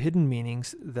means of hidden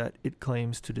meanings that it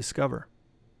claims to discover.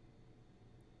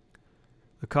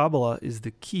 The Kabbalah is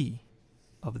the key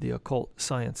of the occult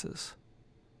sciences.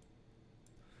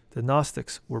 The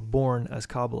Gnostics were born as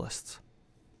Kabbalists.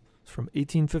 It's from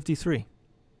 1853.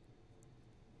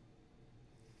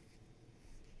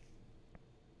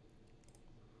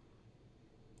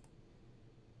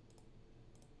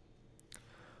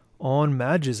 On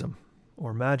Magism,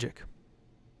 or magic.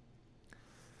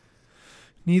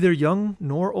 Neither young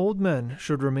nor old men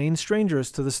should remain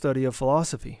strangers to the study of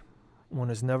philosophy. One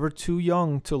is never too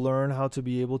young to learn how to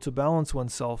be able to balance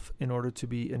oneself in order to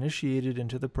be initiated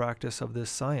into the practice of this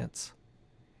science.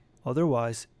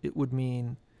 Otherwise, it would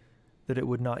mean that it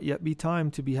would not yet be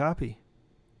time to be happy,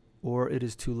 or it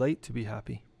is too late to be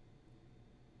happy.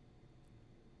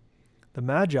 The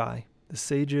Magi, the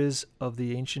sages of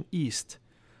the ancient East,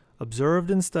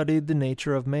 observed and studied the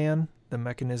nature of man, the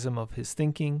mechanism of his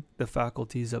thinking, the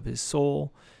faculties of his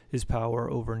soul, his power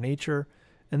over nature,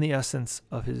 and the essence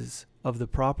of the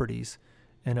properties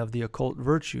and of the occult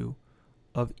virtue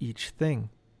of each thing.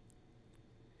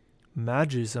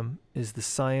 Magism is the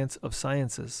science of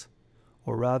sciences,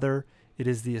 or rather, it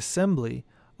is the assembly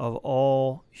of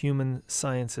all human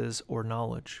sciences or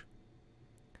knowledge.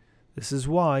 This is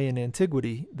why, in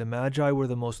antiquity, the Magi were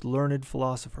the most learned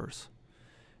philosophers.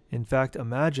 In fact, a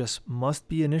Magus must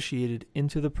be initiated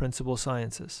into the principal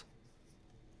sciences.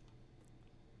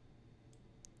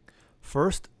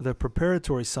 First, the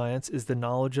preparatory science is the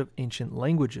knowledge of ancient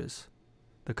languages,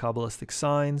 the Kabbalistic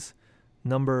signs,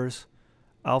 numbers,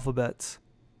 alphabets,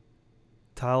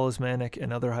 talismanic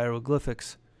and other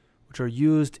hieroglyphics, which are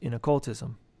used in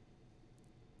occultism.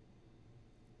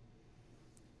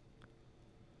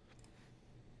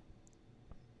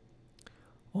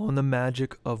 On the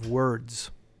magic of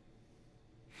words.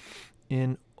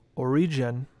 In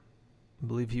Origen, I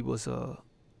believe he was a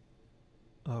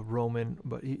Roman,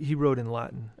 but he wrote in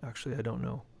Latin. Actually, I don't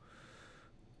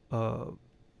know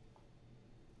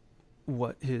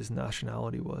what his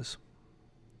nationality was.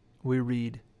 We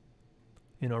read,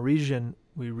 in Origen,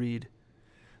 we read,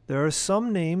 "There are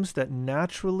some names that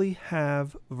naturally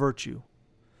have virtue,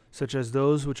 such as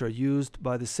those which are used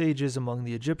by the sages among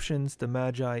the Egyptians, the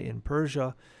Magi in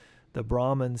Persia, the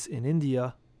Brahmins in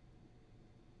India.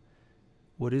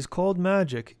 What is called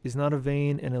magic is not a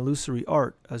vain and illusory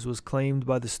art, as was claimed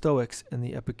by the Stoics and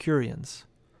the Epicureans.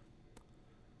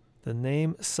 The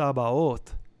name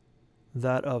Sabaoth,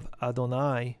 that of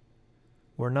Adonai,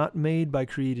 were not made by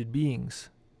created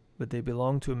beings, but they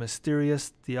belong to a mysterious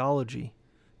theology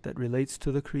that relates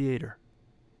to the Creator.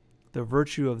 The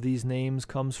virtue of these names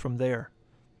comes from there,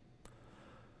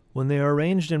 when they are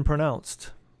arranged and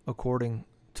pronounced according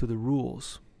to the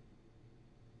rules.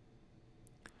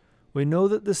 We know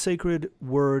that the sacred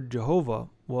word Jehovah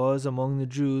was among the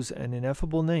Jews an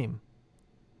ineffable name.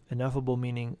 Ineffable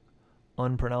meaning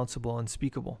unpronounceable,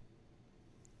 unspeakable.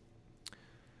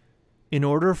 In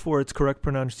order for its correct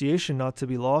pronunciation not to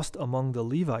be lost among the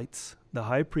Levites, the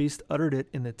high priest uttered it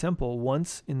in the temple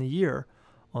once in the year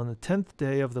on the 10th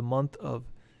day of the month of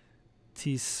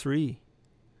Tisri,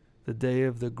 the day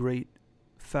of the great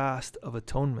fast of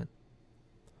atonement.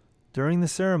 During the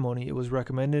ceremony, it was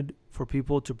recommended for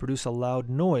people to produce a loud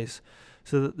noise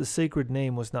so that the sacred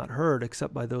name was not heard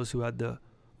except by those who had the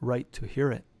right to hear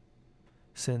it,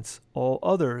 since all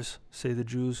others, say the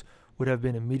Jews, would have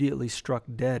been immediately struck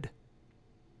dead.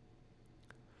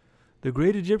 The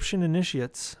great Egyptian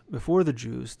initiates before the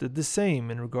Jews did the same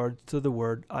in regard to the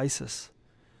word Isis,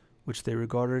 which they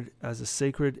regarded as a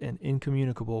sacred and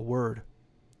incommunicable word.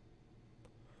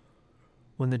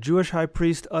 When the Jewish high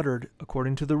priest uttered,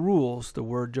 according to the rules, the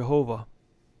word Jehovah,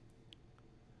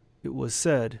 it was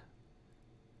said,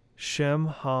 Shem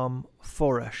Ham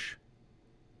Foresh,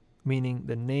 meaning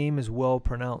the name is well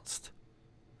pronounced.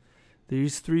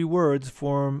 These three words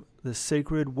form the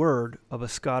sacred word of a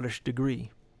Scottish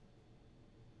degree.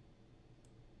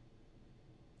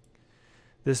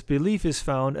 This belief is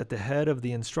found at the head of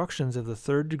the instructions of the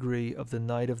third degree of the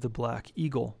Knight of the Black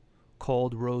Eagle,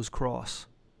 called Rose Cross.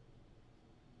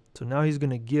 So now he's going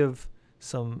to give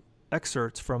some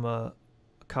excerpts from a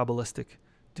Kabbalistic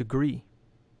degree.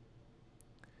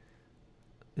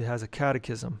 It has a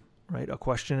catechism, right? A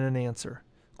question and answer.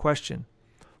 Question: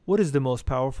 what is the most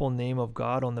powerful name of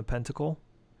God on the pentacle?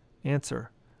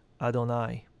 Answer: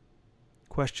 Adonai.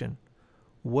 Question: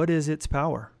 what is its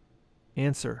power?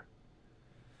 Answer: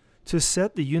 to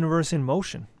set the universe in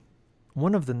motion.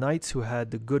 One of the knights who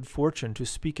had the good fortune to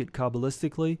speak it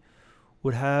Kabbalistically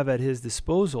would have at his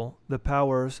disposal the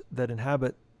powers that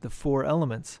inhabit the four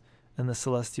elements and the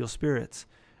celestial spirits,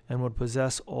 and would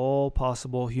possess all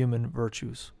possible human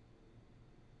virtues.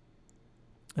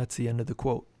 That's the end of the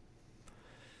quote.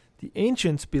 The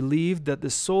ancients believed that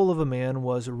the soul of a man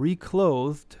was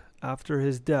reclothed after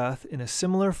his death in a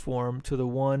similar form to the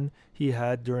one he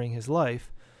had during his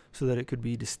life, so that it could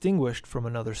be distinguished from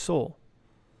another soul,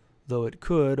 though it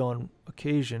could, on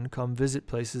occasion, come visit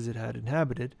places it had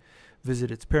inhabited,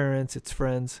 visit its parents, its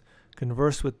friends,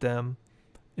 converse with them,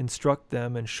 instruct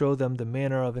them, and show them the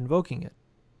manner of invoking it.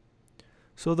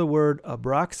 So the word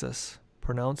abraxas,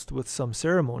 pronounced with some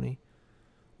ceremony,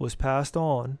 was passed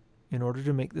on in order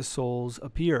to make the souls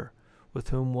appear with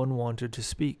whom one wanted to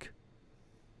speak.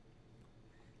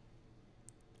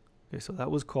 Okay, so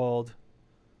that was called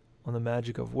on the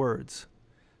magic of words.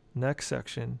 Next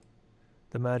section,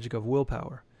 the magic of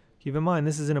willpower. Keep in mind,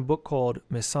 this is in a book called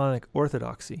Masonic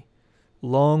Orthodoxy.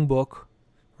 Long book,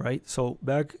 right? So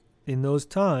back in those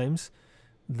times,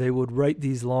 they would write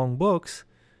these long books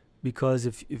because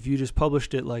if you just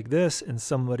published it like this and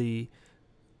somebody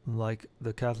like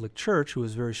the Catholic Church, who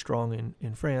was very strong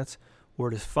in France, were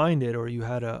to find it, or you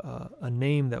had a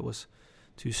name that was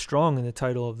too strong in the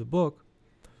title of the book,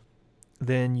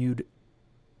 then you'd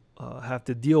have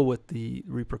to deal with the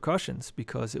repercussions,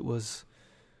 because it was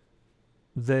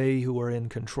they who were in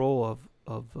control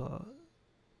of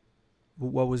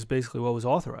what was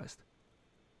authorized.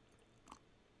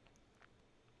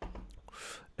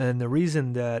 And the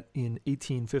reason that in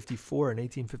 1854 and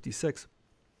 1856,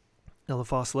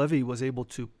 Eliphas Levi was able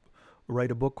to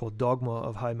write a book called Dogma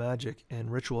of High Magic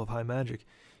and Ritual of High Magic,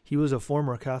 he was a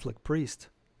former Catholic priest.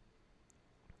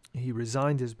 He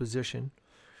resigned his position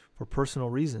for personal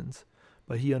reasons,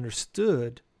 but he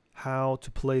understood how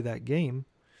to play that game.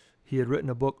 He had written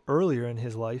a book earlier in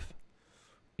his life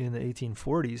in the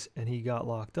 1840s, and he got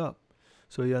locked up.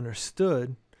 So he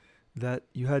understood that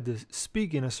you had to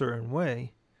speak in a certain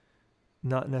way,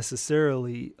 not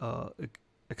necessarily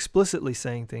explicitly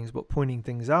saying things, but pointing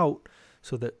things out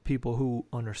so that people who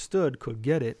understood could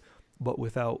get it, but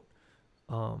without,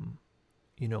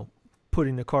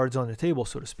 putting the cards on the table,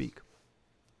 so to speak.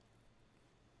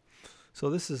 So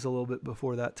this is a little bit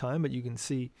before that time, but you can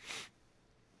see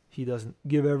he doesn't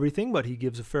give everything, but he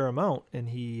gives a fair amount, and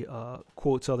he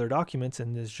quotes other documents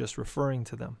and is just referring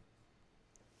to them.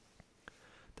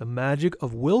 The magic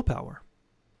of willpower.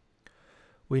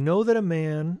 We know that a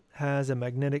man has a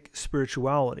magnetic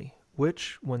spirituality,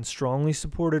 which, when strongly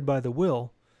supported by the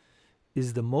will,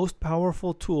 is the most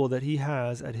powerful tool that he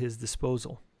has at his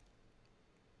disposal.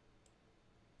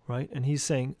 Right? And he's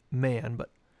saying man, but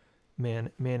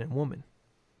man and woman.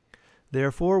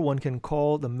 Therefore, one can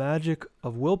call the magic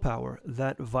of willpower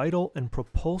that vital and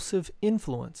propulsive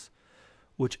influence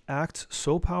which acts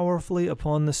so powerfully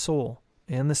upon the soul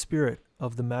and the spirit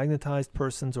of the magnetized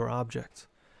persons or objects,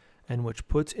 and which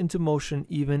puts into motion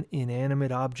even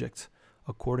inanimate objects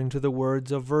according to the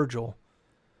words of Virgil,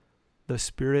 the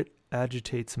spirit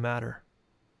agitates matter.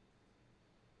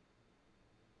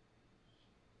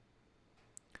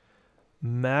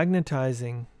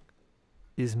 Magnetizing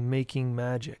is making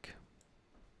magic.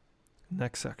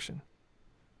 Next section.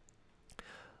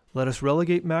 Let us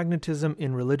relegate magnetism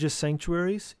in religious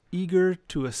sanctuaries, eager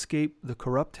to escape the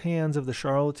corrupt hands of the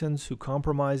charlatans who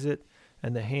compromise it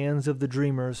and the hands of the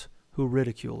dreamers who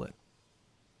ridicule it.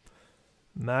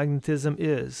 Magnetism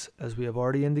is, as we have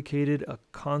already indicated, a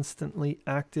constantly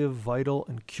active, vital,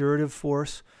 and curative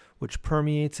force which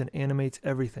permeates and animates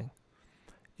everything.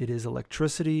 It is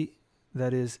electricity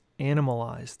that is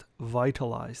animalized,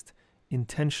 vitalized,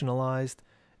 intentionalized,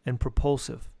 and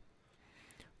propulsive.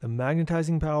 The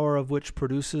magnetizing power of which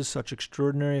produces such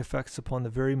extraordinary effects upon the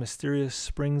very mysterious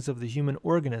springs of the human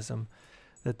organism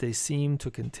that they seem to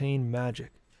contain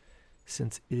magic,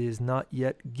 since it is not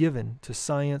yet given to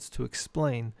science to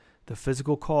explain the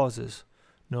physical causes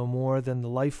no more than the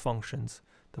life functions,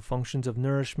 the functions of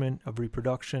nourishment, of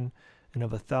reproduction, and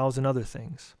of 1,000 other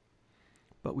things.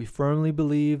 But we firmly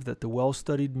believe that the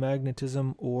well-studied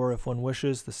magnetism, or, if one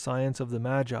wishes, the science of the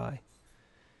Magi,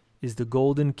 is the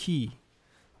golden key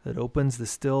that opens the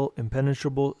still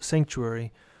impenetrable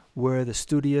sanctuary where the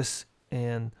studious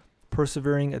and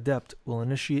persevering adept will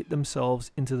initiate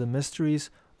themselves into the mysteries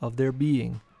of their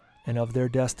being and of their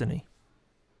destiny.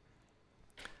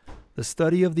 The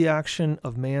study of the action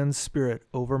of man's spirit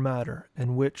over matter,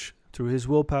 and which, through his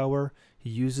willpower, he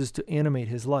uses to animate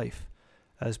his life,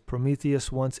 as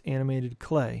Prometheus once animated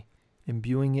clay,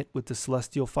 imbuing it with the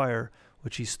celestial fire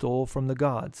which he stole from the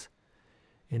gods,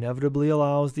 inevitably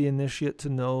allows the initiate to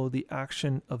know the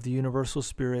action of the universal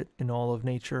spirit in all of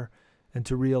nature, and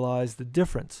to realize the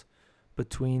difference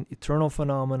between eternal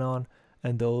phenomenon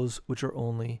and those which are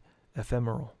only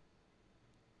ephemeral.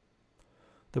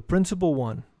 The principal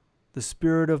one, the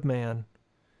spirit of man,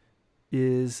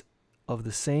 is of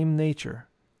the same nature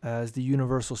as the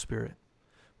universal spirit,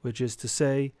 which is to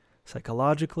say,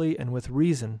 psychologically and with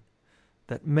reason,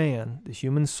 that man, the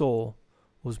human soul,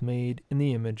 was made in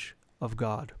the image of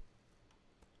God.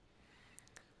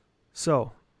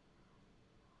 So,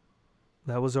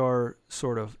 that was our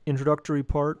sort of introductory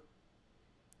part.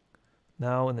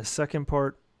 Now, in the second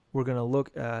part, we're going to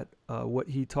look at what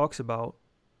he talks about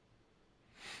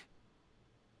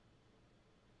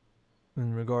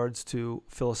in regards to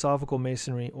philosophical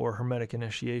masonry or Hermetic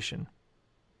initiation.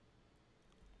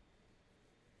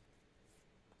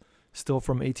 Still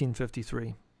from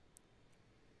 1853.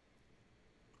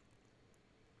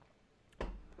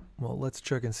 Well, let's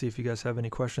check and see if you guys have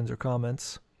any questions or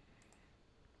comments.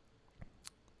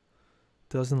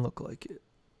 Doesn't look like it.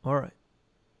 All right.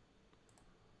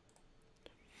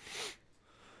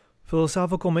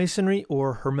 Philosophical Masonry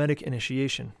or Hermetic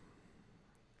initiation.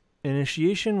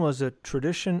 Initiation was a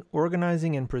tradition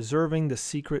organizing and preserving the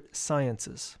secret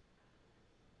sciences.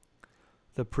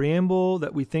 The preamble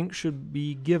that we think should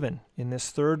be given in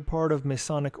this third part of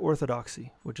Masonic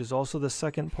orthodoxy, which is also the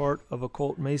second part of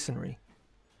occult masonry,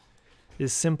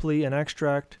 is simply an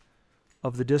extract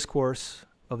of the discourse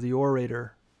of the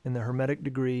orator in the Hermetic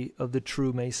degree of the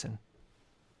true Mason.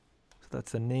 So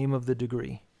that's the name of the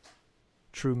degree,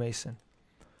 true Mason.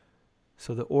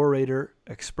 So the orator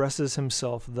expresses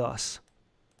himself thus.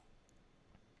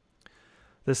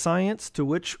 The science to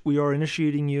which we are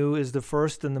initiating you is the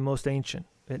first and the most ancient.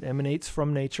 It emanates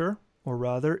from nature, or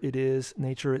rather it is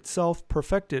nature itself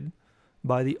perfected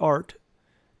by the art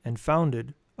and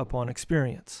founded upon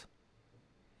experience.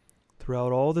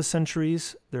 Throughout all the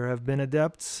centuries there have been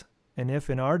adepts, and if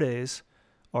in our days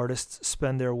artists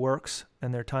spend their works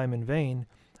and their time in vain,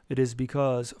 it is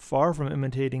because, far from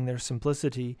imitating their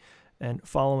simplicity and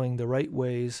following the right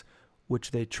ways which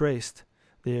they traced,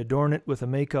 they adorn it with a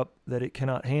makeup that it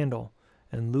cannot handle,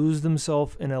 and lose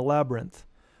themselves in a labyrinth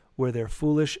where their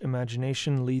foolish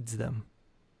imagination leads them.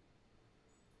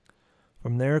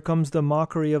 From there comes the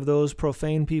mockery of those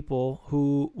profane people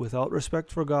who, without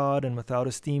respect for God and without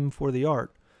esteem for the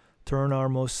art, turn our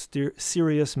most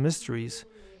serious mysteries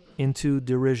into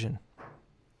derision.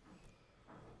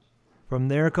 From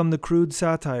there come the crude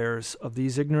satires of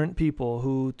these ignorant people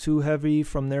who, too heavy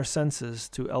from their senses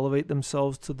to elevate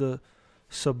themselves to the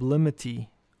sublimity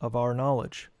of our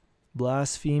knowledge,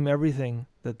 blaspheme everything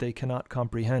that they cannot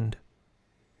comprehend.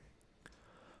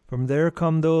 From there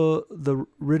come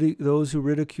those who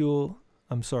ridicule.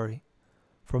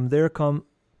 From there come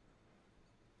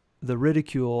the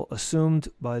ridicule assumed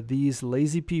by these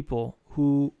lazy people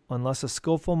who, unless a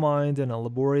skillful mind and a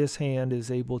laborious hand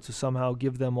is able to somehow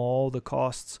give them all the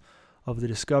costs of the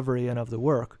discovery and of the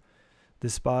work,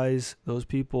 despise those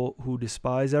people who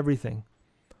despise everything,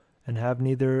 and have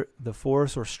neither the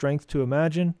force or strength to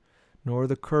imagine, nor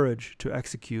the courage to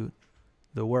execute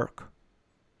the work.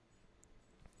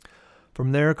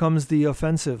 From there comes the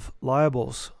offensive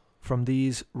libels from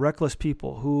these reckless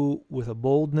people who, with a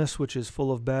boldness which is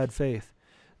full of bad faith,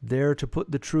 dare to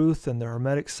put the truth and the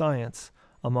Hermetic science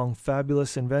among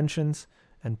fabulous inventions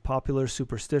and popular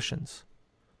superstitions,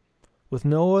 with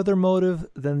no other motive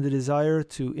than the desire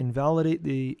to invalidate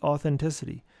the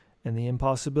authenticity and the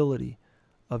impossibility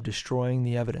of destroying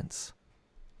the evidence.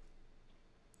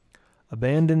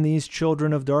 Abandon these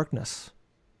children of darkness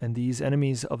and these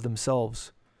enemies of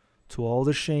themselves to all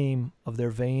the shame of their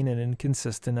vain and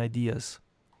inconsistent ideas.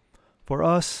 For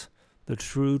us, the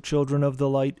true children of the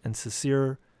light and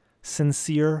sincere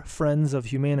friends of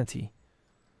humanity,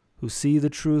 who see the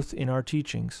truth in our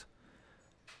teachings,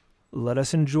 let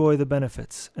us enjoy the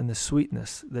benefits and the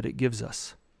sweetness that it gives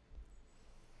us.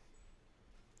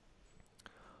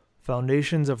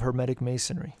 Foundations of Hermetic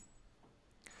Masonry.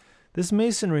 This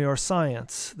masonry or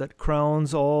science that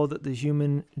crowns all that the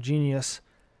human genius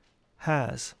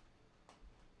has,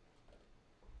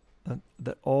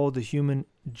 that all the human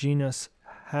genius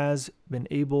has been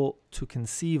able to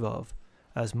conceive of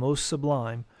as most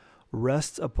sublime,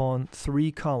 rests upon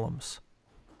three columns: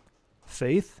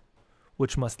 faith,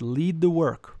 which must lead the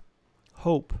work;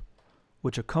 hope,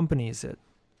 which accompanies it;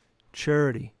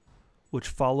 charity, which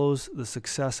follows the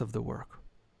success of the work.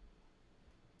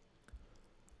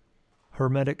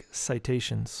 Hermetic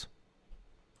Citations.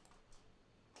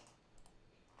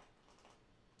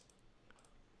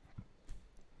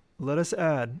 Let us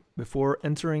add, before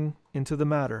entering into the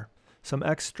matter, some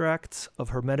extracts of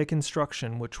Hermetic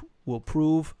instruction which will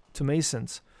prove to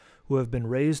Masons who have been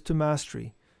raised to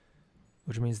mastery,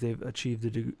 which means they've achieved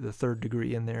the third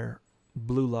degree in their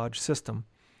Blue Lodge system,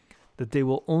 that they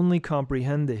will only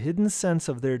comprehend the hidden sense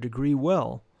of their degree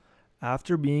well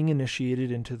after being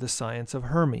initiated into the science of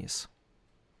Hermes.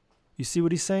 You see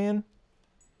what he's saying?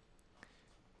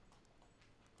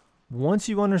 Once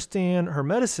you understand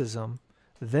Hermeticism,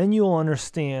 then you'll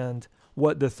understand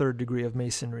what the third degree of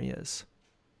Masonry is.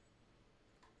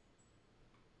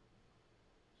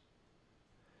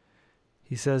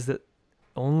 He says that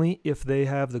only if they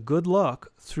have the good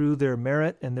luck through their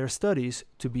merit and their studies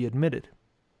to be admitted.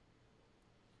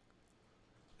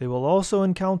 They will also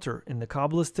encounter in the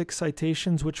Kabbalistic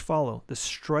citations which follow the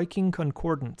striking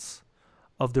concordance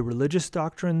of the religious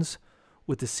doctrines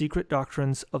with the secret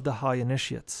doctrines of the high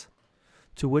initiates,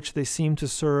 to which they seem to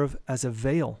serve as a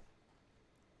veil,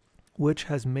 which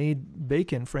has made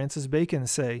Francis Bacon,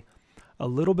 say, "A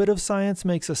little bit of science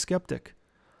makes a skeptic.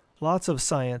 Lots of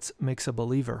science makes a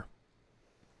believer."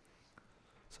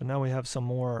 So now we have some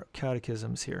more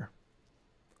catechisms here.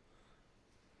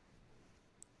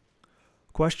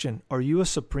 Question: are you a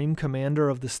supreme commander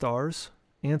of the stars?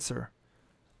 Answer: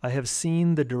 I have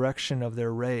seen the direction of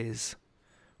their rays.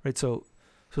 Right, so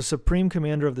supreme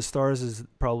commander of the stars is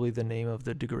probably the name of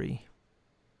the degree.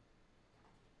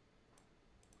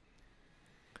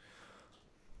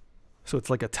 So it's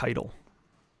like a title.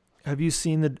 Have you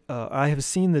seen I have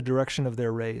seen the direction of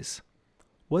their rays.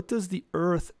 What does the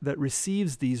earth that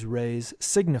receives these rays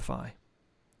signify?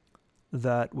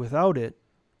 That without it,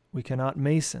 we cannot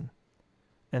mason,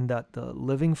 and that the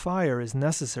living fire is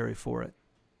necessary for it.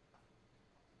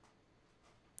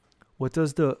 What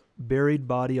does the buried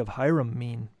body of Hiram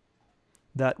mean?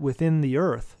 That within the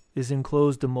earth is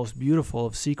enclosed the most beautiful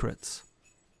of secrets.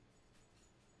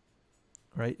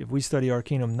 Right? If we study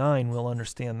Arcanum 9, we'll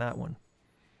understand that one.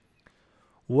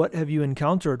 What have you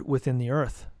encountered within the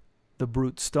earth? The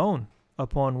brute stone,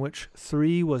 upon which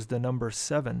 3 was the number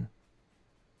 7.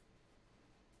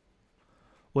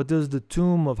 What does the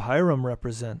tomb of Hiram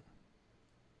represent?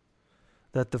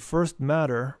 That the first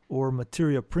matter, or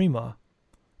materia prima,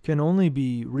 can only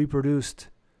be reproduced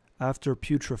after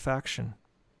putrefaction.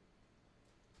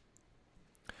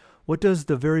 What does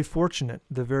the very fortunate,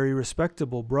 the very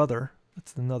respectable brother,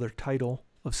 that's another title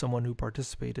of someone who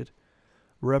participated,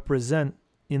 represent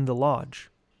in the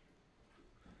lodge?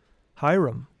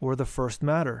 Hiram, or the first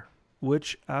matter,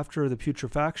 which after the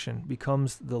putrefaction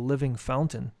becomes the living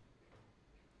fountain.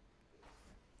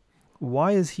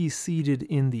 Why is he seated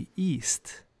in the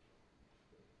east?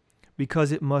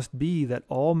 Because it must be that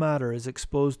all matter is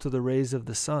exposed to the rays of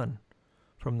the sun,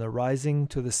 from the rising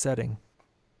to the setting.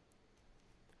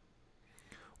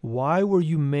 Why were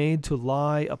you made to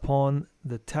lie upon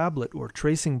the tablet or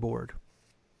tracing board?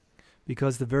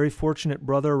 Because the very fortunate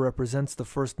brother represents the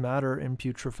first matter in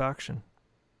putrefaction.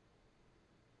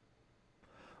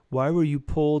 Why were you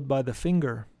pulled by the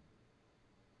finger?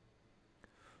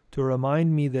 To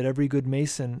remind me that every good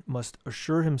mason must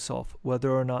assure himself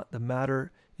whether or not the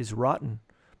matter is rotten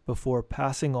before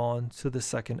passing on to the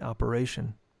second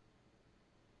operation.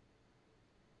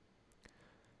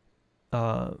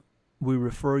 We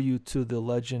refer you to the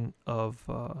legend of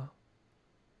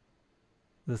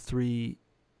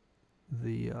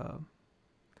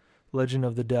legend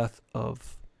of the death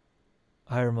of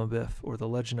Hiram Abiff, or the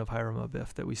legend of Hiram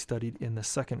Abiff, that we studied in the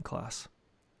second class.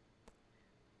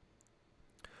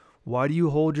 Why do you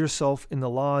hold yourself in the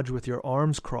lodge with your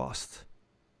arms crossed?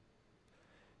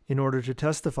 In order to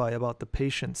testify about the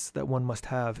patience that one must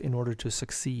have in order to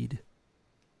succeed.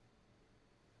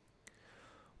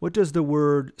 What does the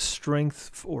word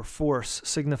strength or force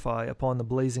signify upon the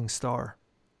blazing star?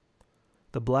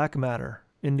 The black matter,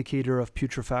 indicator of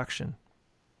putrefaction.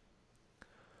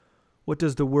 What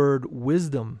does the word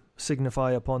wisdom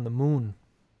signify upon the moon?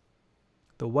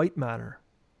 The white matter,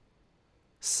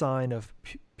 sign of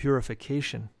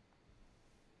purification.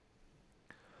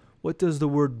 What does the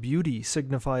word beauty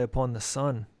signify upon the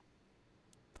sun?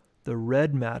 The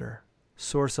red matter,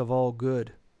 source of all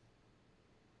good.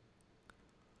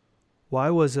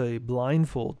 Why was a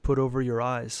blindfold put over your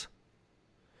eyes?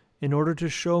 In order to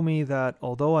show me that,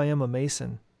 although I am a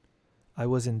Mason, I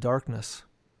was in darkness.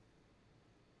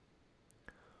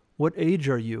 What age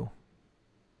are you?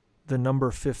 The number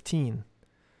 15.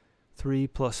 3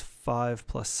 plus 5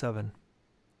 plus 7.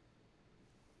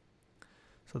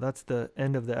 So that's the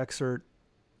end of the excerpt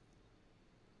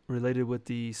related with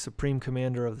the Supreme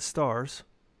Commander of the Stars.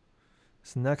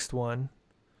 This next one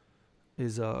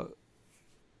is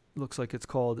looks like it's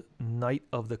called Knight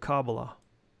of the Kabbalah.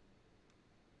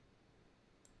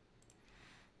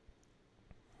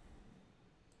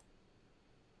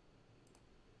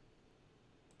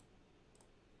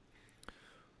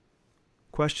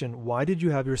 Question: why did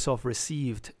you have yourself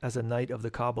received as a Knight of the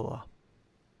Kabbalah?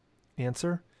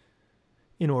 Answer: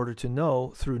 in order to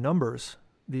know, through numbers,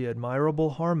 the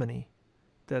admirable harmony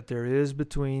that there is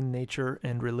between nature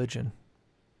and religion.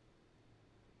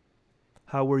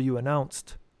 How were you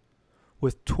announced?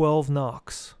 With 12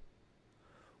 knocks.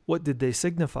 What did they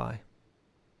signify?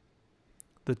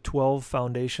 The 12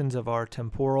 foundations of our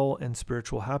temporal and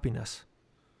spiritual happiness.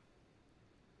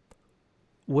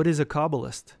 What is a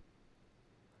Kabbalist?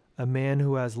 A man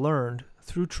who has learned,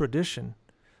 through tradition,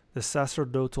 the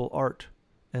sacerdotal art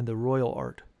and the royal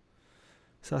art.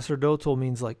 Sacerdotal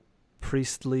means like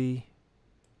priestly.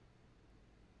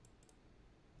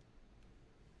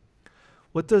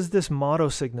 What does this motto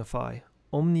signify?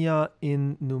 Omnia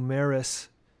in numeris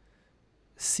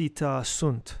cita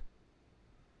sunt.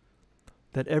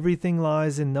 That everything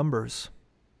lies in numbers.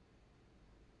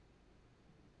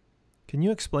 Can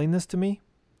you explain this to me?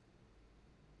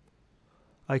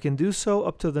 I can do so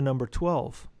up to the number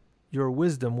 12. Your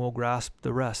wisdom will grasp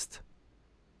the rest.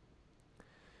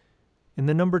 In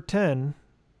the number 10,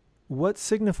 what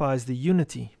signifies the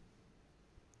unity?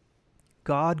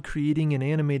 God creating and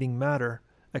animating matter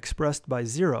expressed by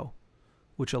 0,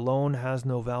 which alone has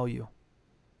no value.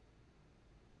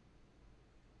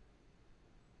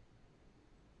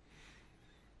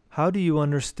 How do you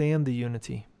understand the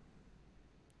unity?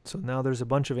 So now there's a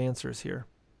bunch of answers here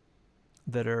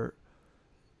that are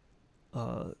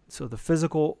so the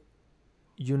physical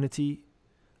unity,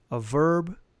 a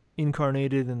verb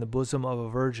incarnated in the bosom of a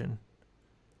virgin,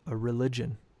 a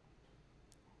religion.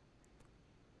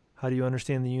 How do you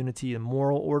understand the unity in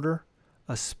moral order?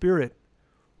 A spirit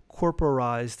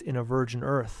corporized in a virgin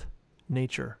earth,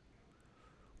 nature.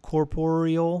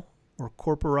 Corporeal or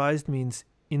corporized means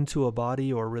into a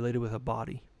body or related with a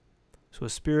body. So a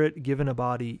spirit given a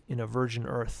body in a virgin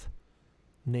earth,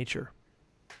 nature.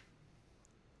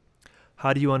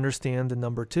 How do you understand the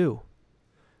number 2?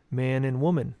 Man and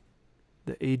woman,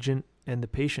 the agent and the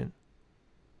patient.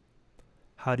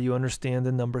 How do you understand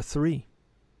the number 3?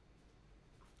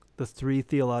 The 3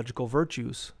 theological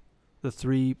virtues, the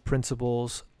 3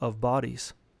 principles of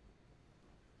bodies.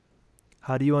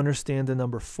 How do you understand the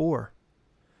number 4?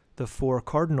 The 4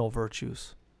 cardinal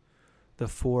virtues, the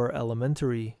 4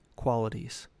 elementary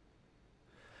qualities.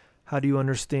 How do you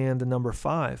understand the number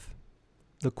 5?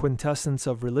 The quintessence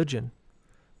of religion,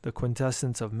 the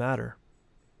quintessence of matter.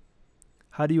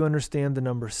 How do you understand the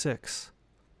number 6?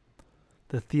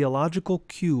 The theological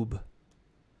cube,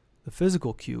 the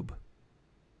physical cube.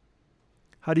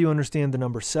 How do you understand the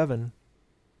number 7?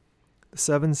 The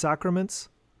 7 sacraments,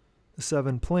 the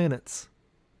 7 planets.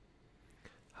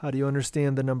 How do you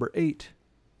understand the number 8?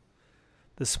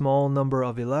 The small number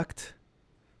of elect,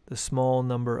 the small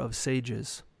number of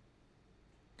sages.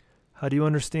 How do you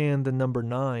understand the number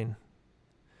 9?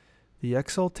 The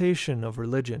exaltation of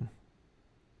religion,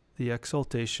 the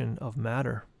exaltation of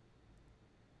matter.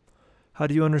 How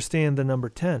do you understand the number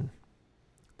 10?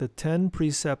 the 10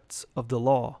 precepts of the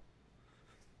law,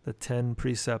 the 10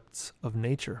 precepts of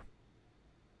nature.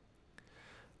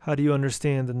 How do you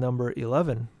understand the number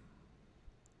 11?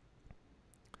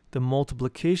 The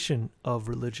multiplication of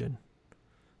religion,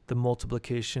 the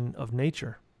multiplication of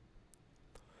nature.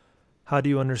 How do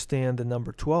you understand the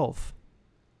number 12?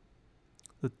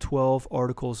 The 12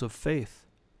 articles of faith,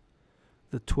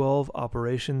 the 12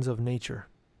 operations of nature,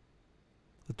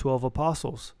 the 12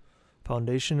 apostles,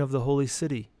 foundation of the holy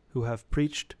city, who have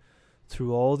preached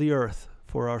through all the earth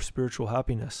for our spiritual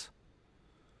happiness.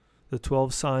 The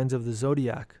 12 signs of the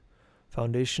zodiac,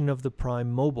 foundation of the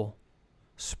prime mobile,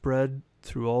 spread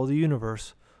through all the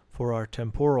universe for our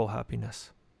temporal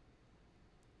happiness.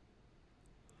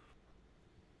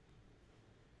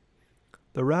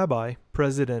 The rabbi,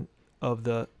 president of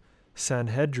the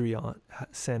Sanhedrin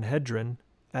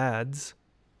adds,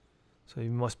 so you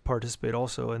must participate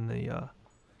also in the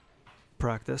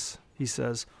practice. He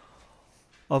says,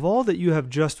 of all that you have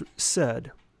just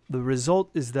said, the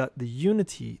result is that the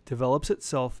unity develops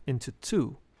itself into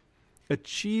 2,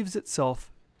 achieves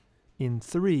itself in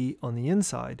 3 on the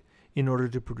inside in order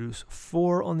to produce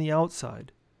 4 on the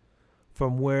outside,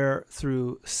 from where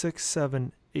through 6,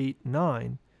 7, 8,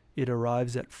 9 it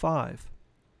arrives at 5,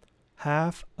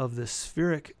 half of the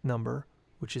spheric number,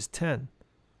 which is 10,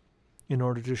 in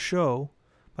order to show,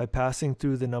 by passing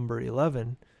through the number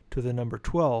 11 to the number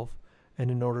 12, and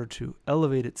in order to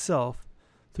elevate itself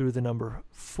through the number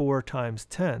 4 times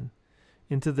 10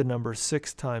 into the number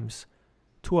 6 times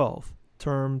 12,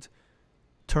 termed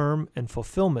term and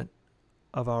fulfillment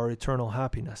of our eternal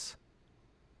happiness.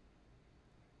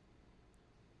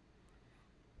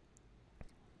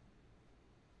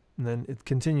 And then it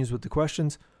continues with the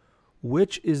questions.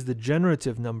 Which is the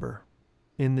generative number?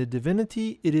 In the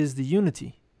divinity, it is the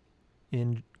unity.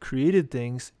 In created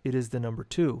things, it is the number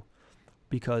 2,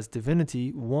 because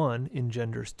divinity, 1,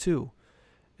 engenders 2,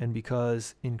 and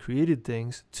because in created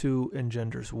things, 2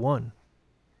 engenders 1.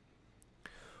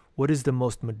 What is the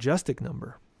most majestic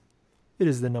number? It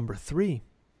is the number 3,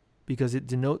 because it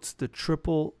denotes the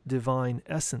triple divine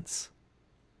essence.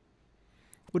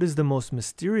 What is the most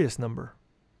mysterious number?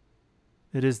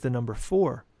 It is the number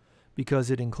 4,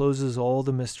 because it encloses all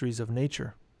the mysteries of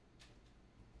nature.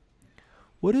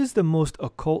 What is the most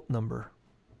occult number?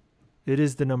 It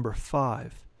is the number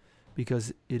 5,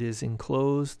 because it is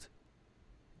enclosed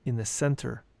in the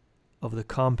center of the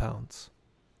compounds.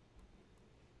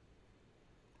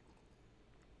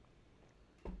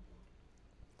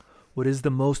 What is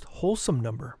the most wholesome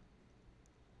number?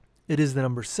 It is the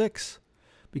number 6,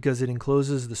 because it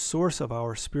encloses the source of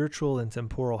our spiritual and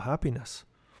temporal happiness.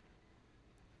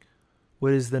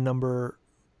 What is the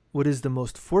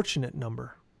most fortunate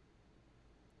number?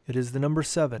 It is the number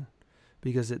 7,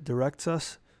 because it directs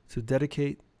us to the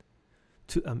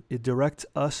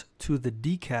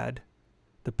decad,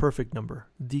 the perfect number.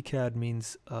 Decad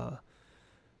means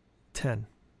 10.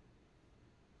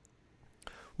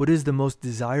 What is the most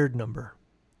desired number?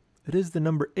 It is the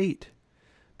number 8,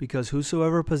 because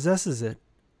whosoever possesses it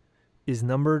is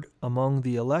numbered among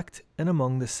the elect and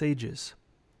among the sages.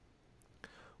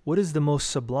 What is the most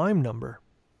sublime number?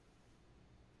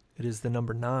 It is the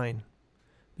number 9,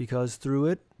 because through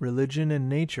it religion and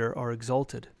nature are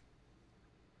exalted.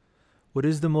 What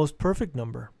is the most perfect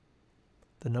number?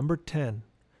 The number 10,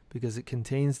 because it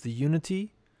contains the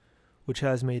unity which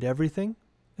has made everything,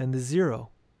 and the 0,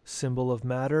 symbol of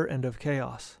matter and of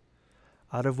chaos,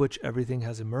 out of which everything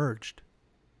has emerged.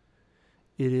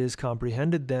 It is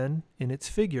comprehended then in its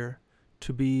figure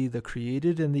to be the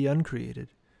created and the uncreated,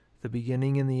 the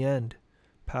beginning and the end,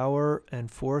 power and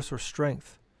force or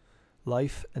strength,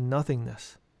 life and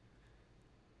nothingness.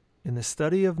 In the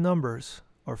study of numbers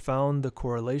are found the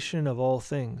correlation of all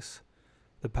things,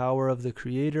 the power of the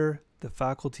Creator, the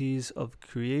faculties of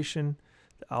creation,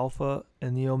 the Alpha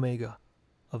and the Omega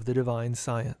of the divine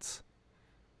science.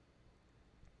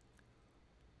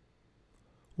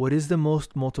 What is the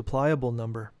most multipliable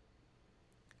number?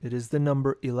 It is the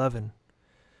number 11,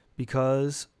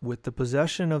 because with the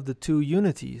possession of the 2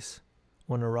 unities,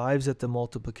 one arrives at the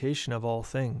multiplication of all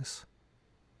things.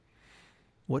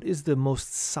 What is the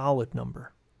most solid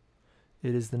number?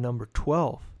 It is the number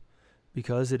 12,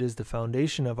 because it is the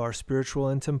foundation of our spiritual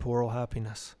and temporal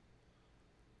happiness.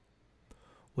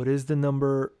 What is the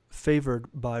number favored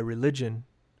by religion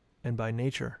and by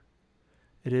nature?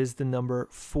 It is the number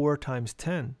 4 times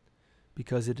 10,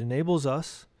 because it enables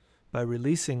us, by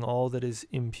releasing all that is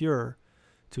impure,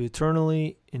 to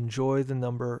eternally enjoy the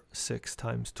number 6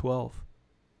 times 12.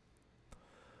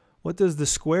 What does the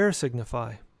square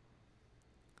signify?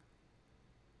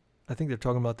 I think they're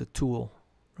talking about the tool,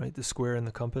 right? The square and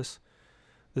the compass.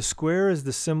 The square is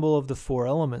the symbol of the four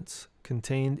elements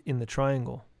contained in the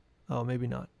triangle. Oh, maybe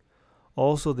not.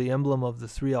 Also the emblem of the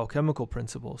three alchemical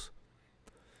principles.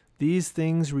 These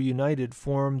things reunited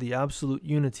form the absolute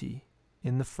unity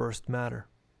in the first matter.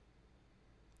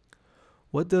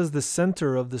 What does the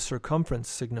center of the circumference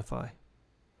signify?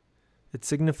 It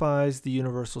signifies the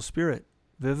universal spirit,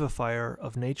 vivifier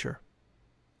of nature.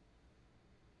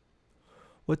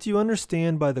 What do you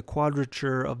understand by the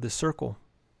quadrature of the circle?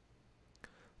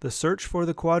 The search for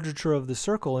the quadrature of the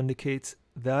circle indicates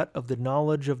that of the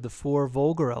knowledge of the four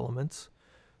vulgar elements,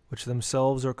 which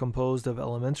themselves are composed of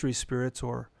elementary spirits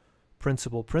or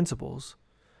principles,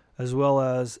 as well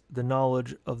as the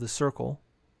knowledge of the circle,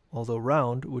 although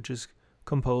round, which is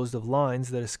composed of lines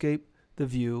that escape the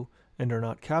view and are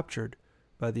not captured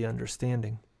by the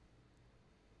understanding.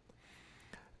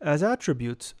 As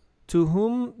attributes, to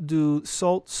whom do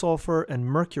salt, sulfur, and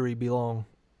mercury belong?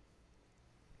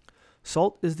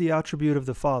 Salt is the attribute of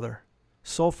the Father,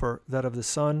 sulfur that of the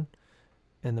Son,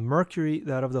 and the mercury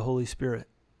that of the Holy Spirit.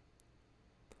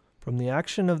 From the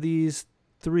action of these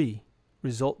three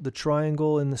result the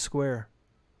triangle and the square,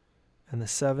 and the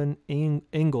 7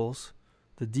 angles,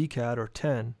 the decad or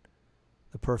 10,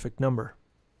 the perfect number.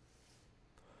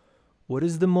 What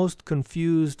is the most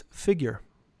confused figure?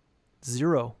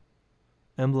 0,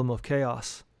 emblem of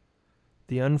chaos,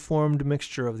 the unformed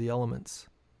mixture of the elements.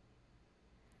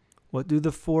 What do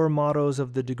the 4 mottos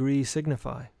of the degree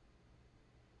signify?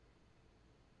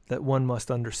 That one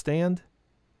must understand,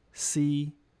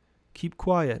 see, keep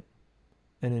quiet,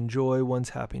 and enjoy one's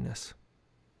happiness.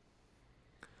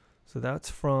 So that's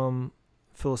from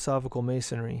Philosophical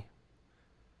Masonry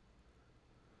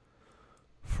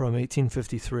from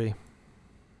 1853.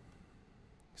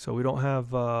 So we don't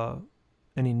have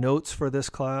any notes for this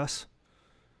class.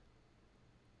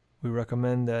 We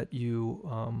recommend that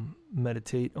you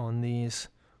meditate on these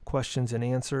questions and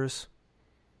answers.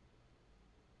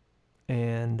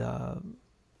 And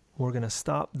we're going to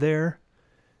stop there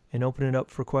and open it up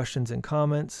for questions and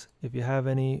comments. If you have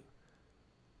any...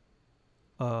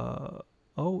 oh,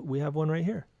 we have one right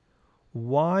here.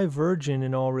 Why virgin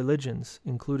in all religions,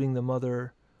 including the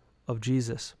mother of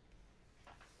Jesus?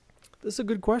 This is a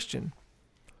good question.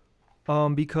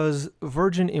 Because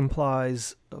virgin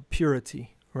implies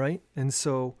purity, right? And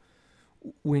so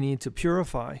we need to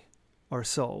purify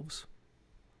ourselves.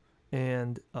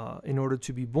 And in order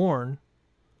to be born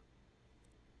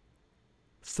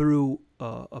through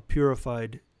a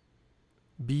purified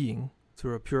being,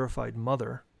 through a purified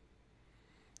mother,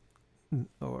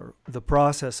 or the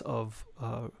process of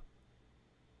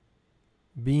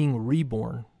being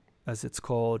reborn, as it's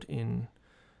called in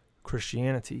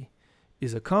Christianity,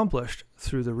 is accomplished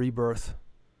through the rebirth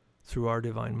through our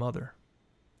Divine Mother,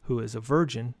 who is a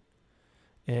virgin.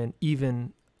 And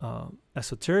even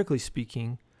esoterically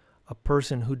speaking, a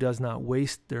person who does not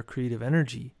waste their creative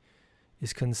energy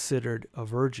is considered a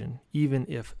virgin, even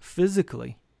if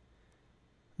physically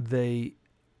they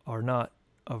are not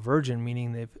a virgin,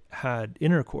 meaning they've had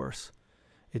intercourse.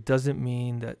 It doesn't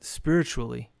mean that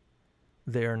spiritually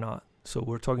they are not. So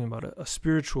we're talking about a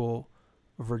spiritual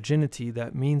virginity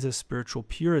that means a spiritual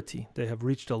purity. They have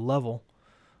reached a level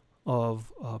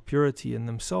of purity in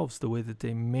themselves, the way that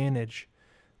they manage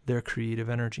their creative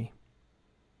energy,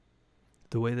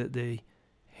 the way that they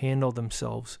handle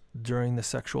themselves during the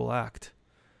sexual act,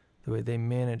 the way they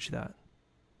manage that,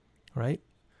 right?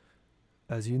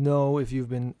 As you know, if you've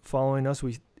been following us,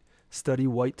 we study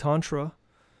White Tantra.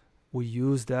 We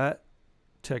use that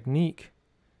technique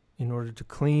in order to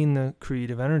clean the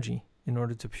creative energy, in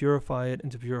order to purify it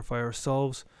and to purify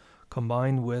ourselves,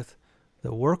 combined with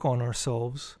the work on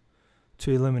ourselves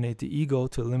to eliminate the ego,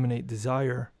 to eliminate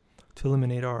desire, to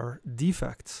eliminate our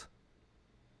defects.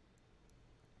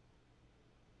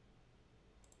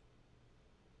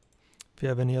 If you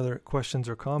have any other questions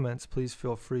or comments, please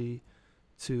feel free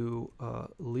to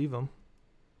leave them.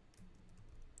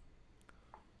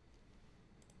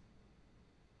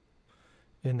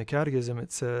 In the Catechism,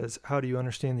 it says, how do you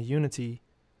understand the unity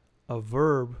of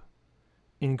verb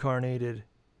incarnated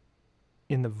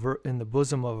in the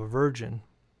bosom of a virgin?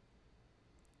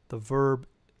 The verb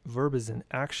is an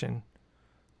action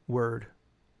word,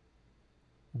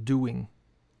 doing,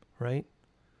 right?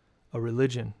 A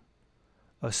religion,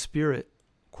 a spirit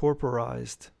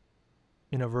corporized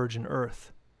in a virgin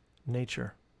earth,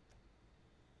 nature.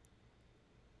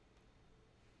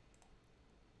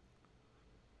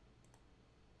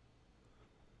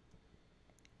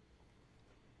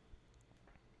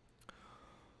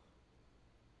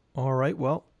 All right,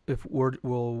 well,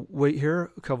 we'll wait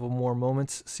here a couple more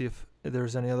moments, see if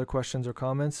there's any other questions or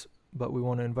comments, but we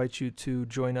want to invite you to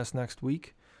join us next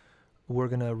week we're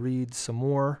going to read some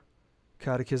more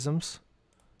catechisms,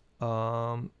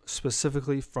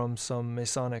 specifically from some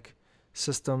Masonic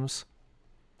systems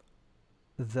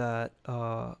that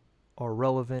are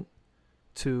relevant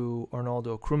to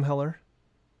Arnaldo Krumheller.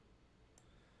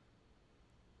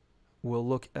 We'll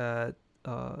look at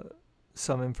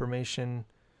some information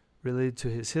related to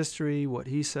his history, what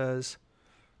he says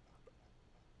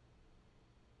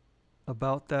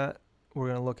about that. We're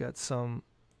going to look at some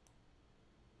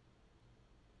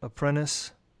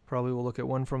apprentice. Probably we'll look at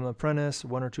one from apprentice,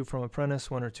 one or two from apprentice,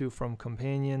 one or two from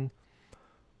companion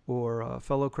or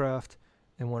fellowcraft,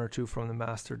 and one or two from the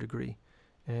master degree.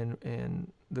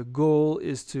 And the goal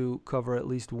is to cover at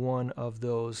least one of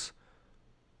those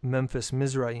Memphis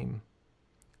Mizraim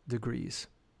degrees,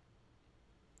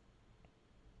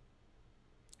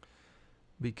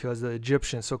 because the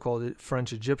Egyptian, so-called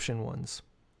French Egyptian ones,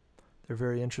 they're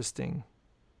very interesting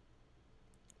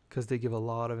because they give a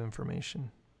lot of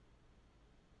information.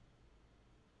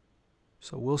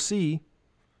 So we'll see.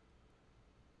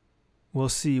 We're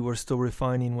still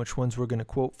refining which ones we're going to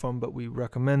quote from, but we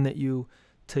recommend that you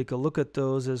take a look at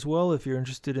those as well if you're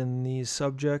interested in these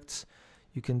subjects.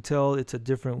 You can tell it's a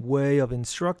different way of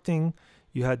instructing.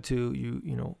 You had to,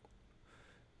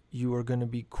 you are going to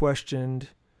be questioned,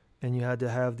 and you had to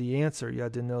have the answer. You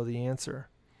had to know the answer.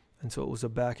 And so it was a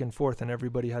back and forth, and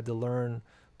everybody had to learn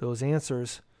those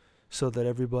answers so that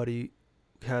everybody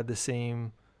had the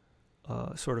same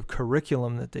sort of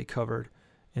curriculum that they covered.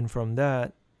 And from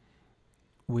that,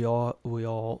 we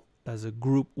all as a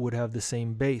group would have the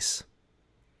same base,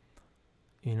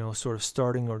 sort of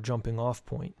starting or jumping off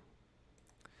point.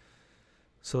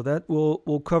 So that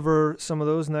we'll cover some of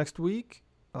those next week.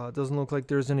 It doesn't look like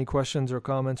there's any questions or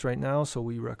comments right now, so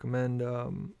we recommend,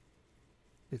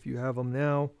 if you have them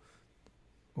now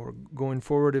or going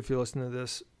forward, if you listen to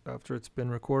this after it's been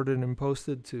recorded and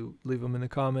posted, to leave them in the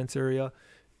comments area,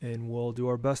 and we'll do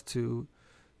our best to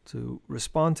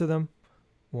respond to them.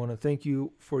 I want to thank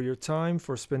you for your time,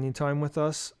 for spending time with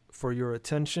us, for your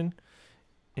attention.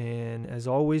 And as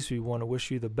always, we want to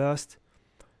wish you the best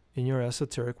in your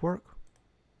esoteric work.